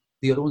one,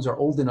 the other ones are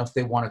old enough,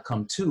 they want to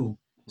come too.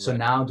 So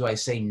now do I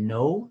say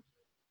no?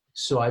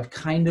 So I've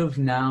kind of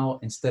now,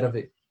 instead of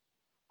it,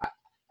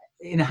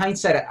 in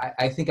hindsight,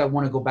 I think I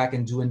want to go back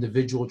and do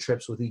individual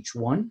trips with each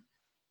one,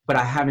 but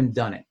I haven't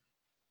done it.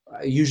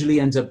 It usually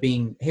ends up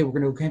being, hey, we're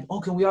going to go camp. Oh,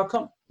 can we all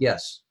come?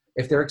 Yes.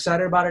 If they're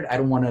excited about it, I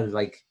don't want to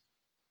like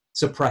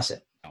suppress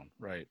it.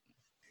 Right.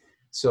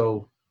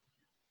 So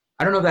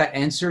I don't know if that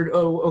answered.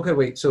 Oh, okay,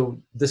 wait.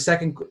 So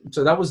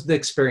that was the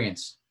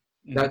experience.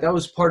 That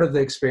was part of the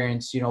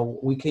experience.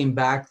 We came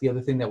back. The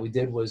other thing that we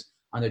did was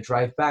on the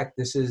drive back,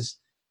 this is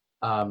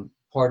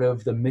part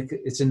of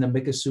it's in the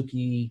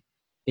Miccosukee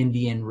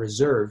Indian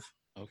Reserve.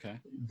 Okay.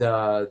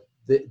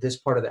 This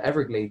part of the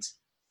Everglades.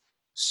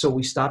 So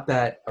we stopped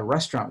at a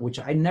restaurant, which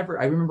I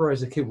remember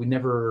as a kid, we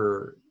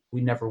never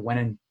went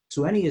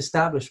into any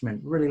establishment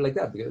really like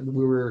that because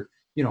we were,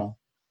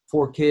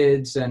 4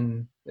 kids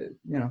and,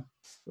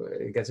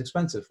 it gets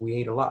expensive. We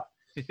ate a lot,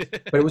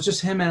 but it was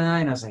just him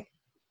and I was like,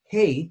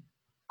 hey,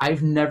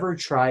 I've never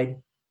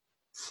tried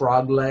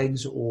frog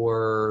legs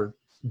or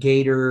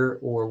gator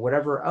or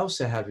whatever else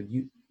they have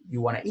you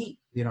want to eat,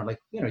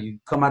 you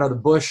come out of the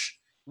bush,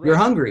 you're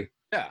hungry.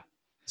 Yeah.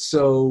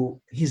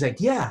 So he's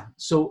like, yeah.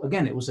 So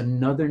again, it was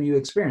another new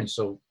experience.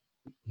 So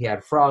he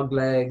had frog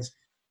legs.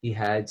 He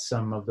had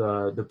some of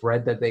the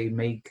bread that they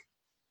make.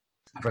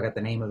 I forgot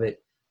the name of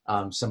it.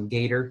 Some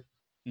gator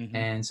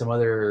and some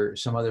other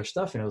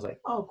stuff. And it was like,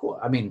 oh, cool.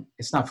 I mean,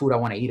 it's not food I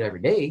want to eat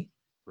every day.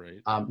 Right.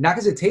 Not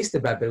because it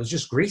tasted bad, but it was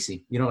just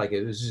greasy. Like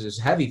it was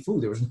just heavy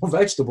food. There was no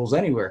vegetables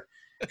anywhere.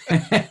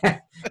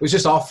 It was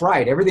just all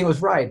fried. Everything was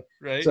fried.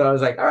 Right. So I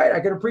was like, all right, I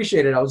can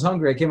appreciate it. I was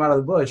hungry. I came out of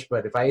the bush,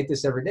 but if I ate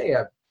this every day,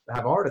 I'd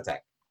have a heart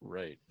attack.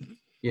 Right.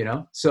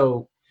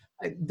 So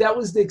that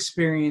was the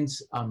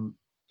experience.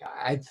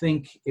 I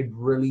think it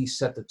really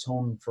set the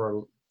tone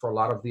for a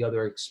lot of the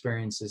other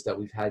experiences that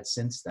we've had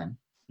since then.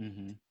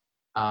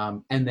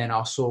 And then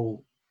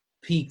also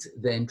piqued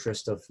the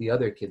interest of the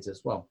other kids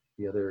as well,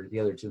 the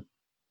other two.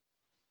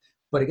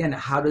 But again,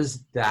 how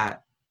does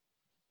that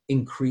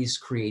increase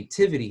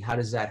creativity? How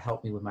does that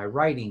help me with my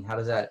writing? How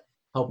does that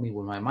help me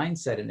with my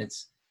mindset? And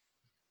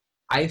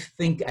I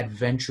think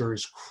adventure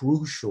is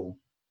crucial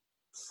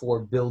for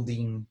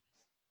building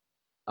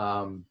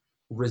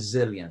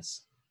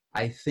resilience.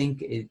 I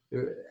think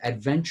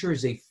adventure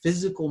is a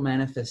physical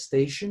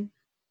manifestation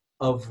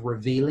of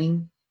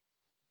revealing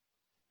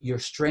your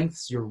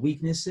strengths, your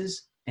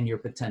weaknesses, and your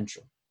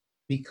potential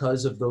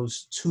because of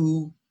those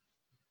two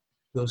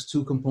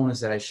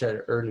components that I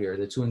shared earlier,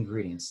 the 2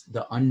 ingredients,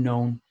 the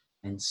unknown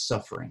and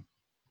suffering.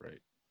 Right.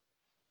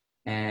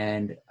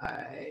 And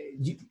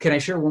can I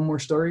share one more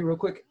story real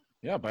quick?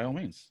 Yeah, by all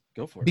means,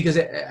 go for it. Because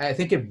I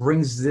think it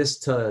brings this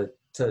to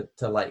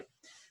light.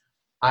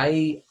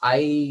 I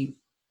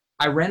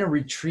ran a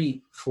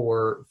retreat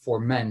for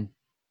men.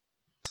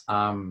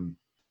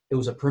 It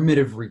was a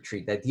primitive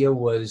retreat. The idea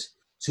was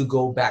to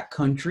go back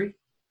country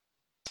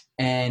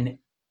and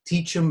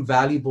teach them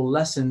valuable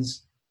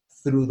lessons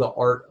through the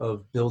art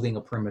of building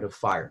a primitive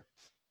fire.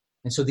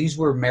 And so these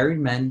were married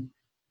men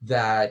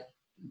that,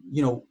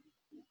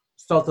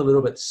 felt a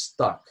little bit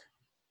stuck,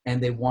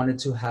 and they wanted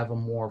to have a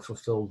more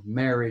fulfilled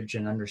marriage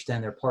and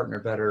understand their partner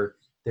better.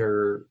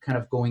 They're kind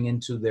of going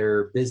into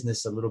their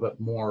business a little bit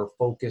more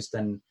focused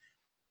and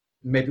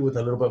maybe with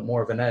a little bit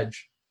more of an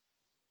edge.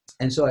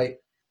 And so I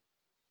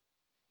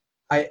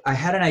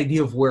had an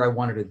idea of where I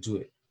wanted to do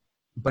it,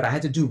 but I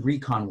had to do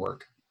recon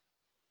work.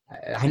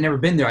 I never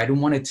been there. I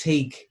didn't want to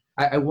take,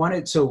 I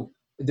wanted, so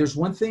there's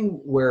one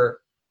thing where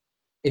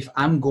if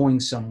I'm going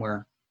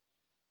somewhere,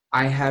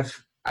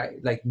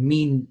 like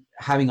me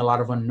having a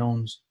lot of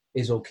unknowns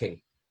is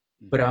okay.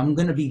 But I'm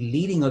going to be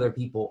leading other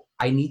people.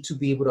 I need to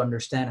be able to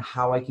understand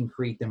how I can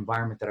create the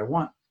environment that I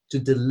want to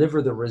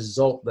deliver the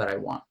result that I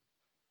want.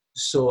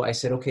 So I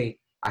said, okay,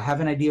 I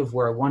have an idea of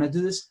where I want to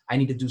do this. I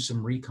need to do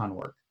some recon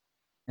work.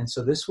 And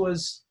so this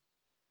was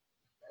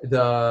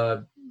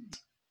the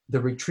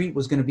retreat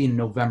was going to be in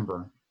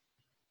November.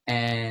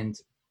 And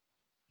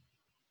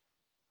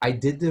I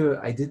did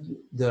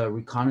the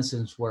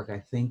reconnaissance work, I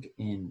think,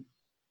 in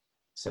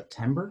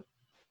September,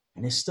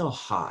 and it's still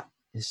hot.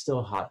 It's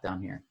still hot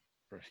down here.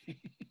 Right.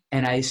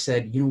 And I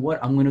said, you know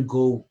what? I'm going to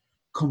go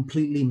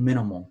completely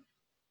minimal.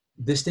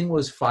 This thing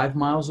was 5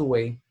 miles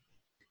away.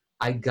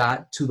 I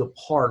got to the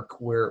park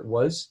where it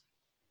was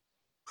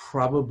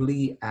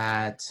probably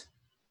at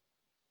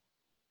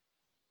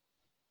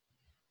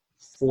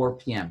 4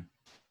 p.m.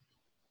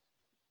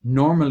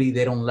 Normally,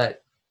 they don't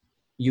let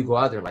you go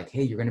out there like,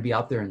 hey, you're going to be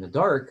out there in the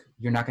dark.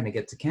 You're not going to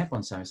get to camp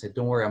on time. I said,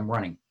 don't worry, I'm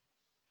running.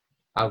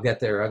 I'll get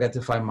there. I'll get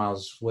to 5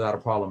 miles without a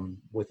problem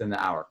within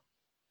the hour.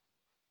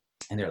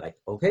 And they're like,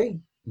 okay,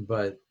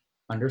 but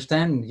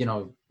understand, you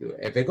know,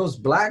 if it goes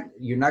black,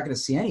 you're not going to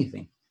see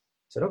anything.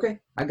 I said, okay,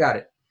 I got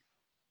it.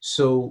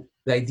 So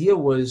the idea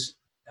was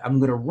I'm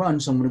going to run,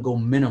 so I'm going to go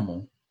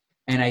minimal.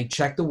 And I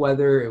checked the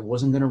weather. It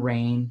wasn't going to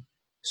rain.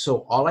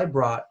 So all I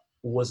brought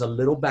was a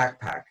little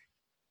backpack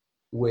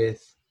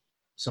with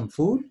some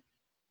food,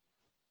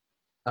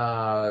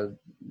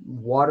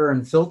 water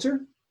and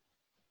filter,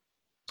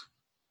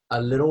 a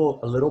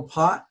little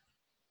pot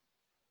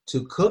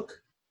to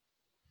cook,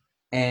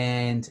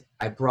 and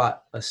I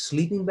brought a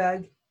sleeping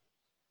bag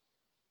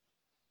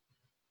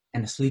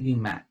and a sleeping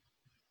mat.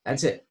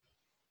 That's it.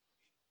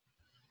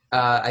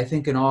 I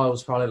think in all it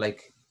was probably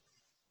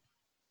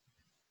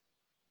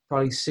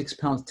 6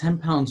 pounds, 10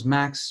 pounds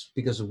max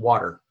because of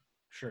water.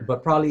 Sure.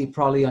 But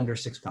probably under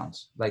 6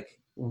 pounds, like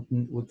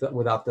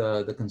without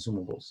the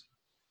consumables.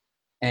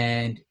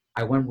 And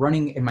I went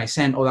running in my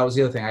sand. Oh, that was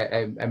the other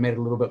thing. I made it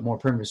a little bit more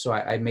primitive. So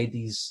I made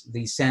these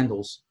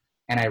sandals,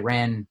 and I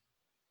ran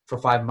for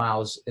 5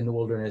 miles in the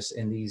wilderness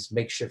in these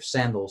makeshift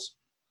sandals.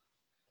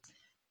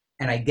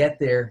 And I get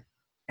there,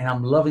 and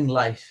I'm loving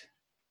life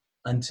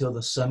until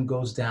the sun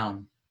goes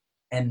down,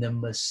 and the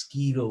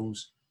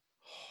mosquitoes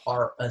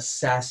are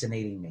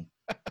assassinating me.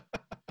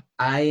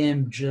 I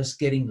am just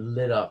getting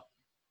lit up.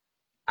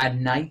 At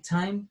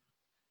nighttime,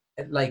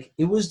 like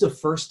it was the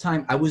first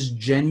time I was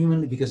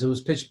genuinely, because it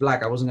was pitch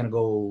black, I wasn't going to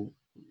go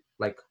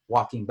like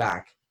walking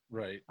back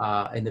right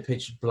in the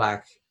pitch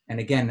black. And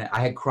again,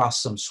 I had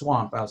crossed some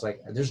swamp. I was like,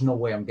 there's no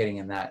way I'm getting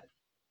in that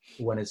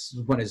when it's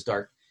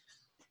dark.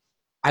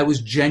 I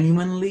was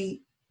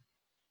genuinely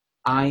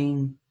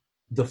eyeing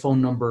the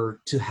phone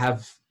number to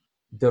have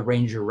the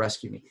ranger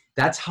rescue me.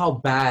 That's how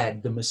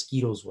bad the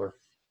mosquitoes were.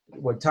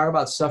 When talk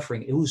about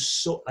suffering, it was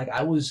so like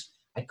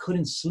I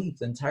couldn't sleep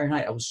the entire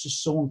night. I was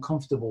just so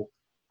uncomfortable.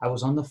 I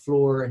was on the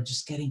floor and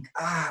just getting,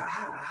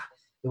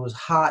 it was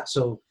hot.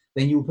 So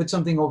then you would put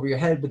something over your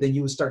head, but then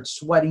you would start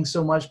sweating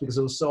so much because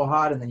it was so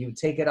hot, and then you would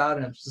take it out,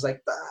 and it was just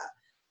like,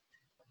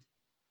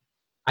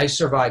 I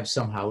survived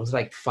somehow. It was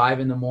like 5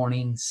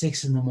 a.m,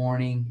 6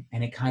 a.m,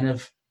 and it kind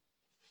of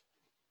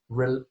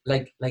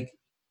like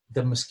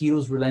the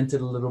mosquitoes relented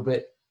a little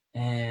bit,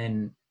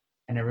 and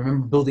I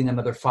remember building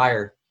another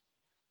fire,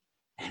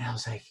 and I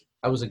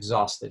was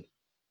exhausted.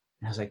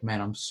 And I was like,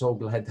 man, I'm so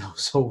glad that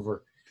was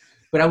over.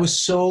 But I was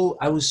so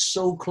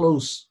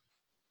close.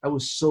 I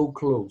was so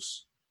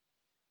close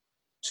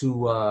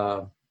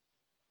to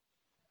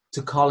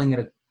calling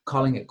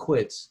it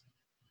quits.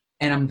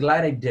 And I'm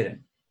glad I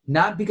didn't.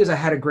 Not because I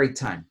had a great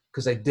time,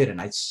 because I didn't.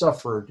 I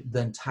suffered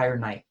the entire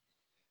night.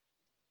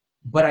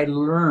 But I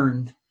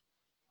learned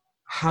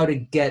how to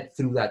get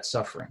through that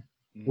suffering,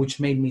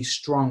 which made me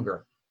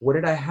stronger. What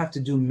did I have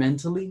to do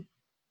mentally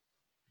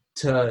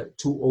to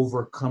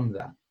overcome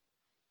that?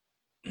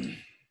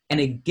 And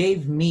it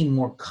gave me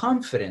more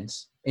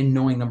confidence in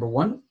knowing, number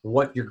one,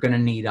 what you're going to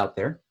need out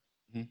there,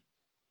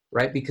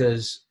 right?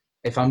 Because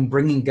if I'm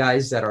bringing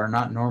guys that are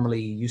not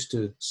normally used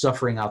to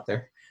suffering out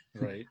there,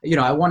 right? You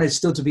know, I want it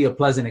still to be a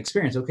pleasant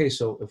experience. Okay,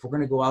 so if we're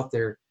going to go out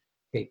there,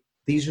 okay,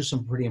 these are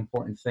some pretty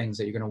important things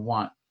that you're going to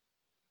want.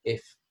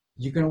 If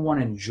you're going to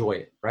want to enjoy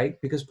it, right?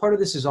 Because part of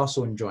this is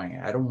also enjoying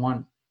it. I don't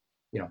want,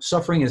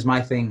 suffering is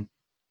my thing.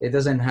 It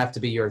doesn't have to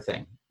be your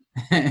thing.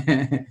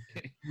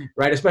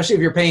 Right? Especially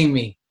if you're paying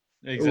me.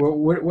 Exactly.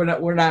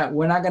 We're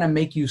not going to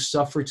make you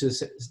suffer to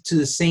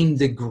the same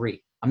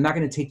degree. I'm not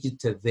going to take you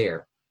to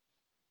there.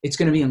 It's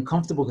going to be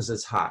uncomfortable because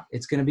it's hot.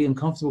 It's going to be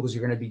uncomfortable because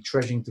you're going to be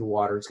trudging through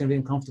water. It's going to be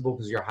uncomfortable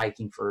because you're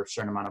hiking for a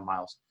certain amount of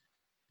miles.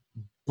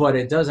 But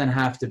it doesn't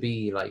have to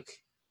be like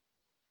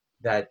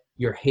that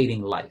you're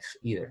hating life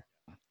either.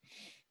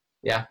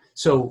 Yeah.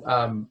 So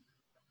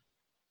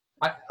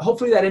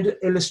hopefully that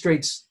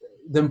illustrates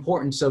the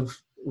importance of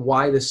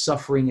why the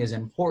suffering is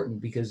important,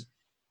 because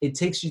it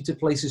takes you to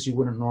places you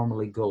wouldn't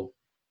normally go.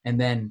 And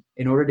then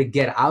in order to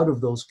get out of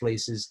those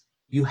places,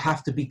 you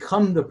have to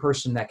become the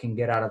person that can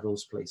get out of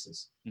those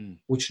places,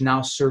 which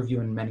now serve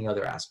you in many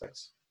other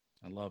aspects.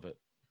 I love it.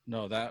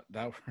 No, that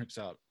works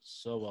out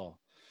so well.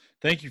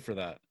 Thank you for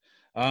that.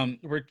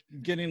 We're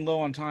getting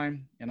low on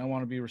time, and I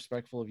want to be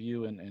respectful of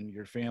you and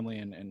your family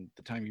and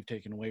the time you've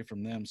taken away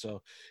from them.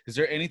 So is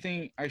there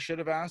anything I should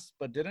have asked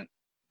but didn't?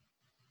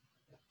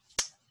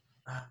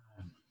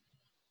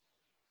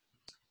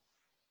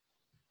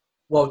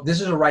 Well,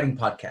 this is a writing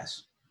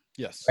podcast.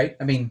 Yes. Right?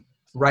 I mean,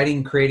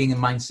 writing, creating a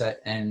mindset.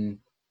 And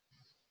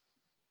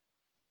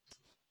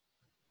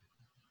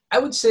I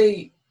would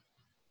say,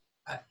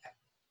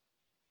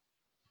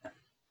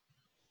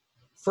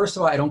 first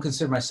of all, I don't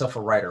consider myself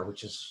a writer,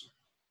 which is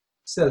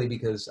silly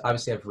because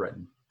obviously I've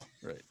written.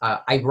 Right.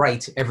 I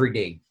write every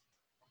day.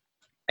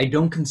 I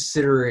don't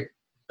consider it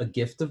a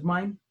gift of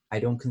mine. I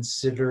don't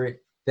consider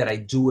it that I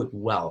do it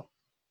well.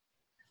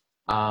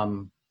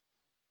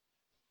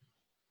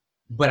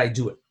 But I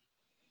do it.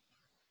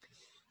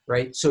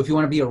 Right? So if you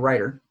want to be a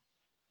writer,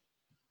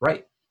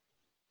 write.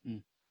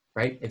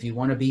 Right? If you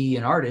want to be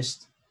an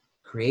artist,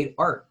 create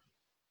art.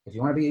 If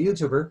you want to be a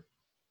YouTuber,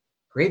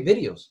 create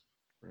videos.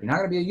 Right. You're not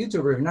going to be a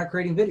YouTuber if you're not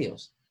creating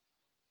videos.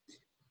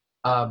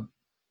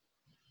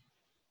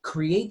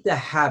 Create the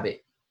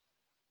habit.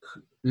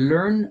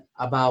 Learn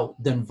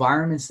about the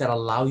environments that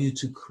allow you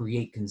to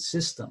create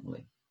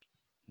consistently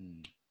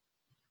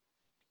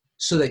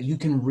so that you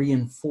can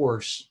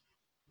reinforce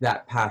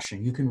that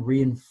passion. You can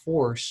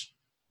reinforce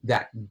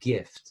that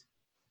gift,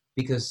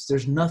 because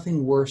there's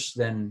nothing worse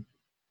than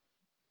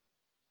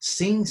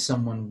seeing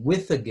someone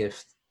with a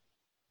gift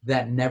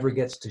that never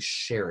gets to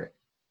share it.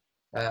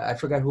 I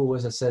forgot who it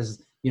was that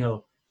says,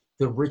 the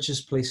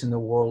richest place in the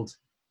world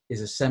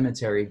is a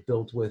cemetery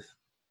built with,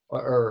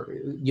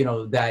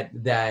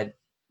 that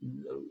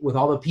with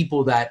all the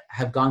people that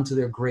have gone to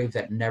their grave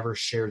that never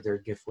shared their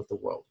gift with the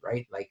world,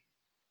 right? Like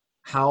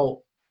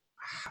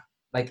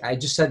I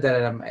just said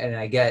that, and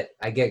I get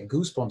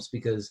goosebumps,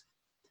 because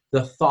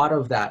the thought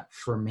of that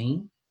for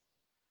me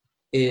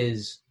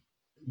is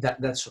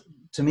that's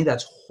to me,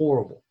 that's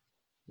horrible.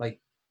 Like,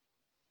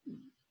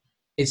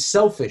 it's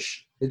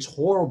selfish. It's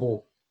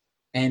horrible.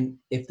 And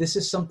if this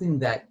is something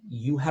that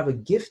you have a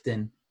gift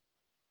in,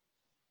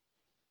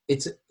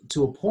 it's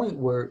to a point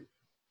where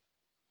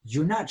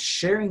you're not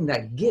sharing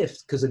that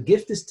gift, because a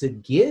gift is to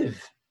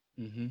give.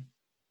 Mm-hmm.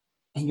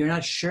 And you're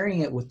not sharing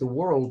it with the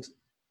world.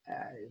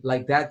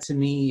 Like, that to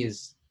me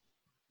is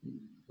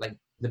like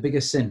the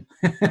biggest sin,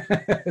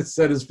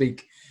 so to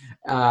speak.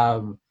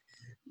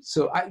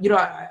 So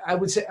I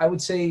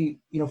would say,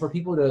 for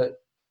people to,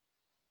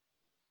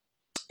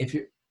 if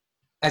you're,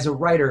 as a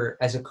writer,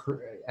 as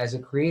a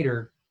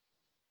creator,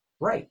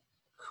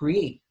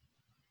 create,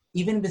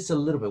 even if it's a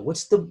little bit.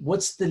 What's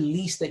the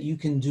least that you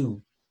can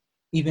do,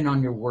 even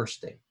on your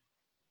worst day?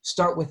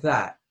 Start with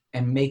that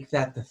and make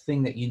that the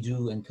thing that you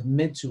do and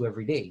commit to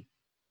every day.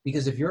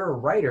 Because if you're a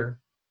writer,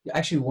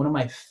 actually, one of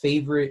my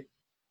favorite,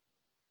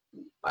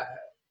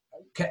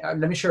 let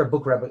me share a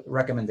book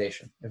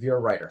recommendation. If you're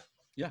a writer,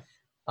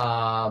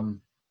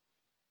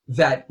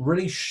 that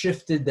really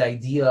shifted the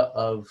idea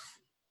of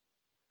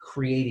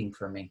creating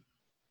for me,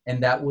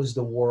 and that was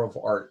The War of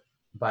Art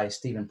by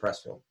Steven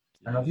Pressfield.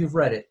 I don't know if you've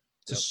read it.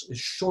 It's a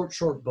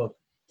short book.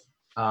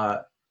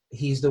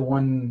 He's the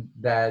one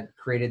that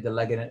created the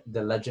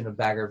Legend of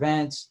Bagger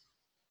Vance.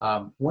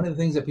 One of the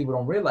things that people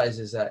don't realize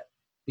is that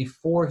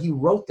before he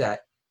wrote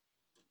that,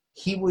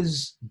 he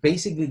was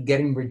basically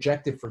getting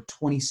rejected for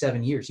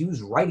 27 years. He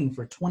was writing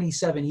for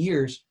 27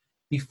 years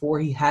before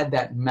he had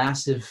that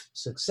massive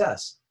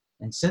success.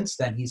 And since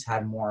then, he's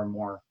had more and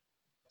more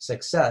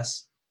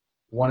success,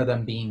 one of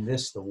them being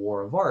The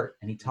War of Art.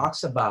 And he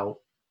talks about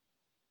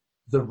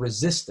the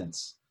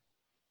resistance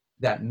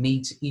that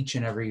meets each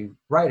and every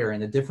writer,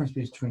 and the difference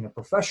between a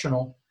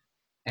professional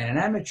and an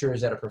amateur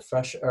is that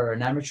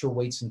an amateur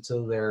waits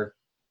until they're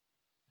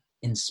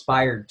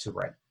inspired to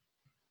write.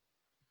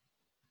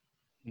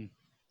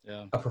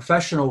 Yeah. A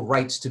professional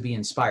writes to be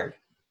inspired.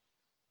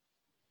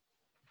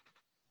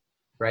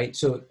 Right?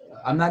 So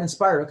I'm not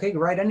inspired. Okay,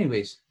 write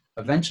anyways.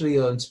 Eventually,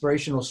 an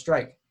inspiration will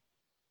strike,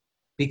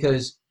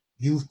 because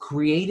you've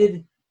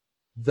created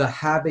the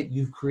habit,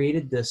 you've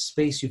created the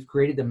space, you've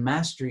created the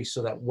mastery,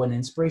 so that when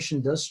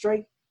inspiration does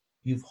strike,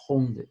 you've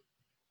honed it.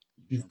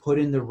 You've put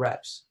in the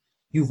reps.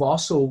 You're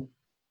also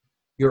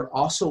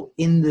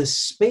in this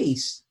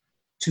space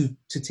to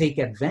take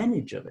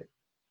advantage of it.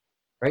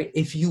 Right?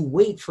 If you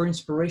wait for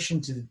inspiration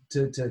to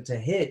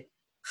hit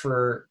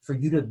for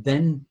you to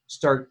then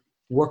start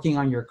working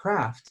on your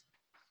craft,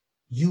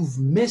 you've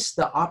missed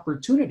the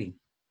opportunity,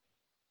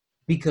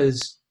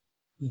 because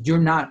you're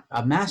not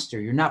a master,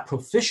 you're not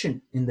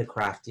proficient in the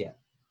craft yet.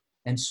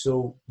 And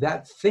so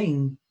that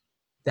thing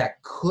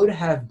that could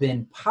have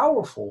been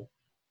powerful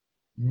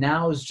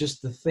now is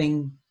just the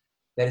thing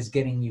that is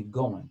getting you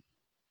going.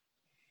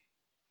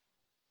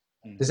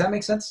 Does that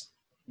make sense?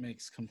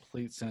 Makes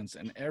complete sense.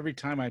 And every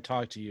time I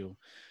talk to you,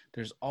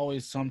 there's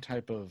always some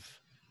type of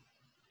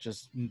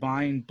just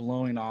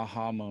mind-blowing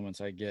aha moments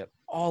I get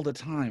all the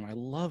time. I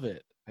love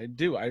it. I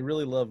do. I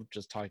really love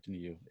just talking to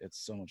you.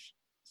 It's so much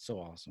so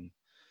awesome.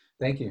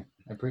 Thank you.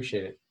 I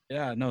appreciate it.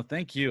 Yeah, no,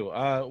 thank you.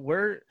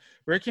 Where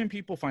can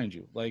people find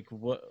you? Like,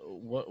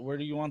 where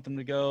do you want them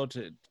to go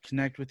to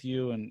connect with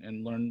you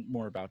and learn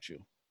more about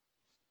you?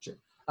 Sure.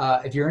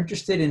 If you're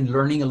interested in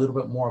learning a little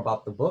bit more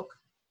about the book,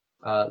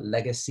 go to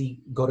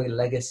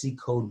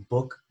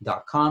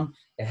legacycodebook.com.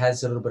 It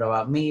has a little bit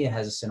about me. It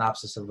has a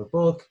synopsis of the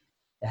book.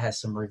 It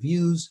has some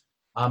reviews.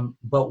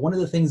 But one of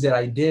the things that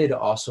I did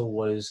also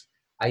was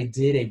I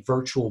did a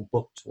virtual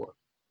book tour.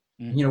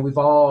 You know, we've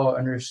all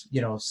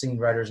seen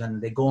writers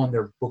and they go on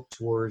their book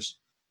tours.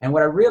 And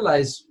what I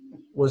realized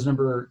was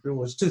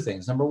two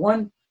things. Number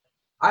one,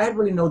 I had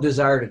really no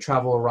desire to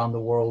travel around the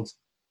world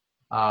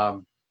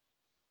and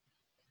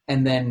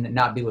then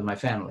not be with my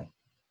family.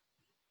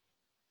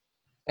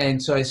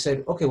 And so I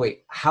said, okay,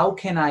 wait, how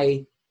can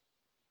I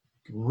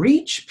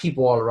reach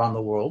people all around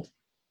the world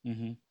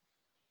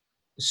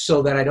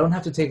so that I don't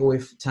have to take away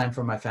time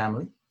from my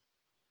family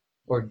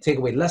or take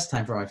away less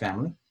time from my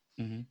family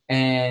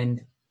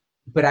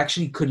but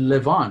actually could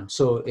live on.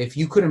 So if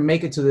you couldn't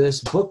make it to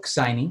this book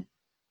signing,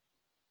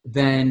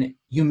 then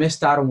you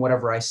missed out on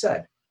whatever I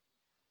said.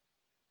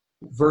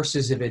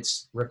 Versus if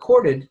it's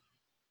recorded,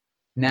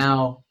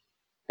 now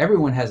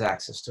everyone has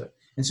access to it.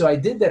 And so I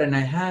did that, and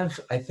I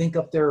think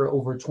up there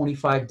over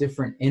 25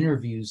 different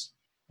interviews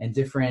and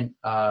different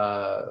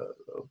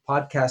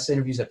podcast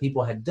interviews that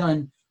people had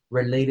done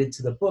related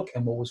to the book.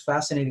 And what was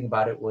fascinating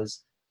about it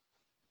was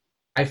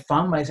I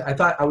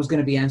thought I was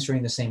going to be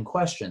answering the same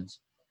questions.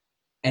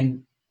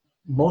 And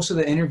most of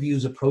the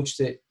interviews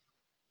approached it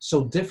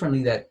so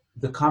differently that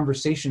the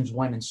conversations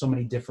went in so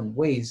many different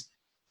ways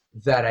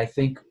that I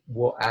think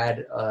will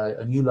add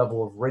a new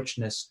level of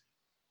richness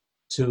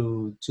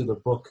to the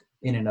book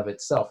in and of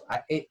itself.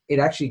 It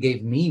actually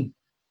gave me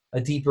a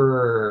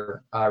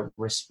deeper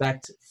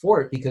respect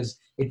for it, because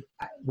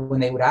when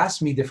they would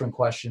ask me different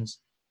questions,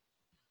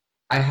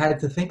 I had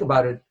to think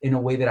about it in a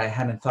way that I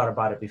hadn't thought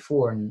about it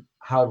before, and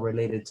how it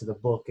related to the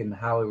book and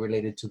how it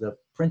related to the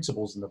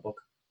principles in the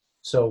book.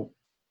 So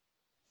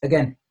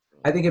again,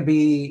 I think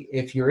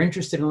if you're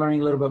interested in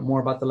learning a little bit more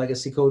about the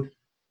Legacy Code,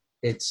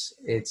 it's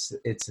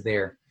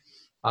there.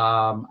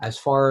 As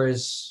far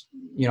as,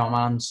 I'm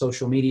on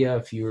social media.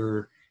 If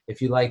you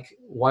like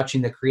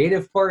watching the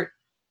creative part,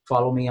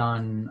 follow me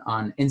on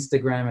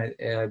Instagram.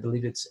 I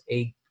believe it's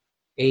a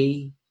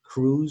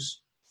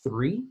Cruz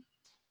 3.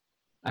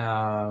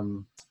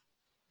 I'm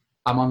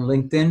on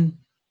LinkedIn.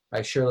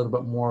 I share a little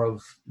bit more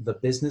of the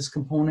business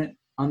component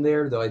on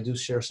there, though I do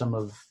share some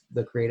of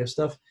the creative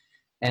stuff.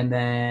 And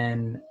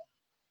then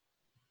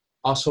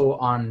also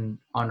on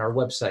our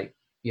website,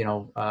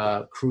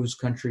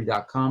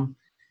 cruzcountry.com.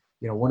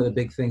 One of the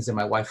big things that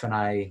my wife and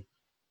I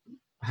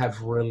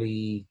have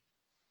really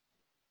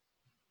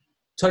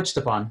touched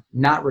upon,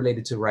 not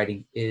related to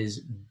writing,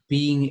 is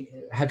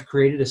have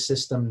created a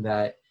system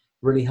that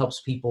really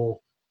helps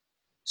people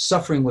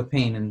suffering with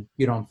pain. And,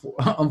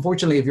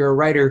 unfortunately, if you're a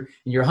writer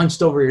and you're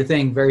hunched over your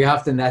thing, very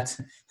often that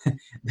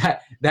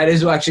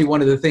is actually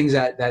one of the things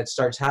that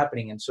starts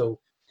happening. And so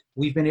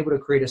we've been able to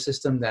create a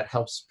system that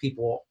helps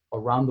people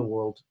around the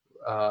world.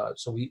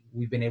 So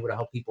we've been able to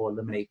help people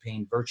eliminate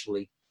pain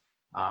virtually,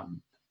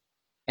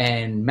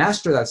 and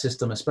master that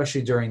system,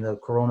 especially during the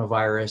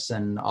coronavirus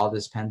and all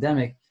this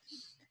pandemic,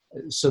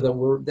 so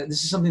that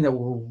this is something that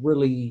we're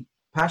really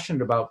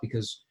passionate about,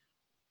 because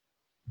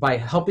by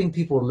helping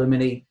people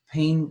eliminate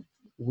pain,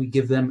 we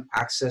give them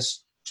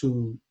access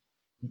to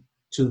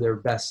their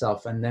best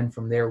self. And then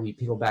from there, we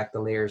peel back the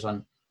layers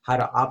on how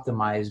to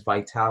optimize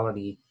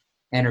vitality,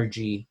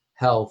 energy,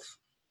 health,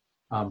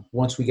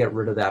 once we get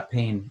rid of that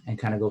pain, and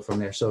kind of go from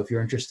there. So if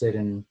you're interested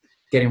in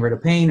getting rid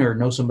of pain or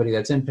know somebody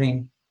that's in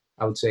pain,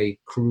 I would say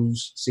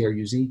Cruz,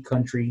 CRUZ,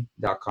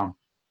 country.com.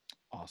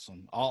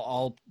 Awesome.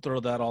 I'll throw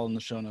that all in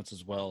the show notes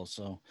as well.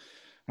 So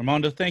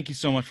Armando, thank you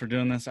so much for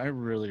doing this. I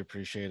really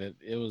appreciate it.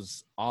 It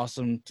was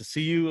awesome to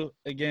see you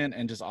again,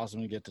 and just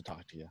awesome to get to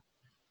talk to you.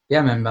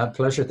 Yeah, man, my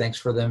pleasure. Thanks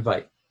for the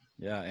invite.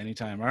 Yeah,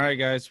 anytime. All right,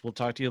 guys, we'll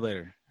talk to you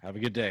later. Have a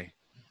good day.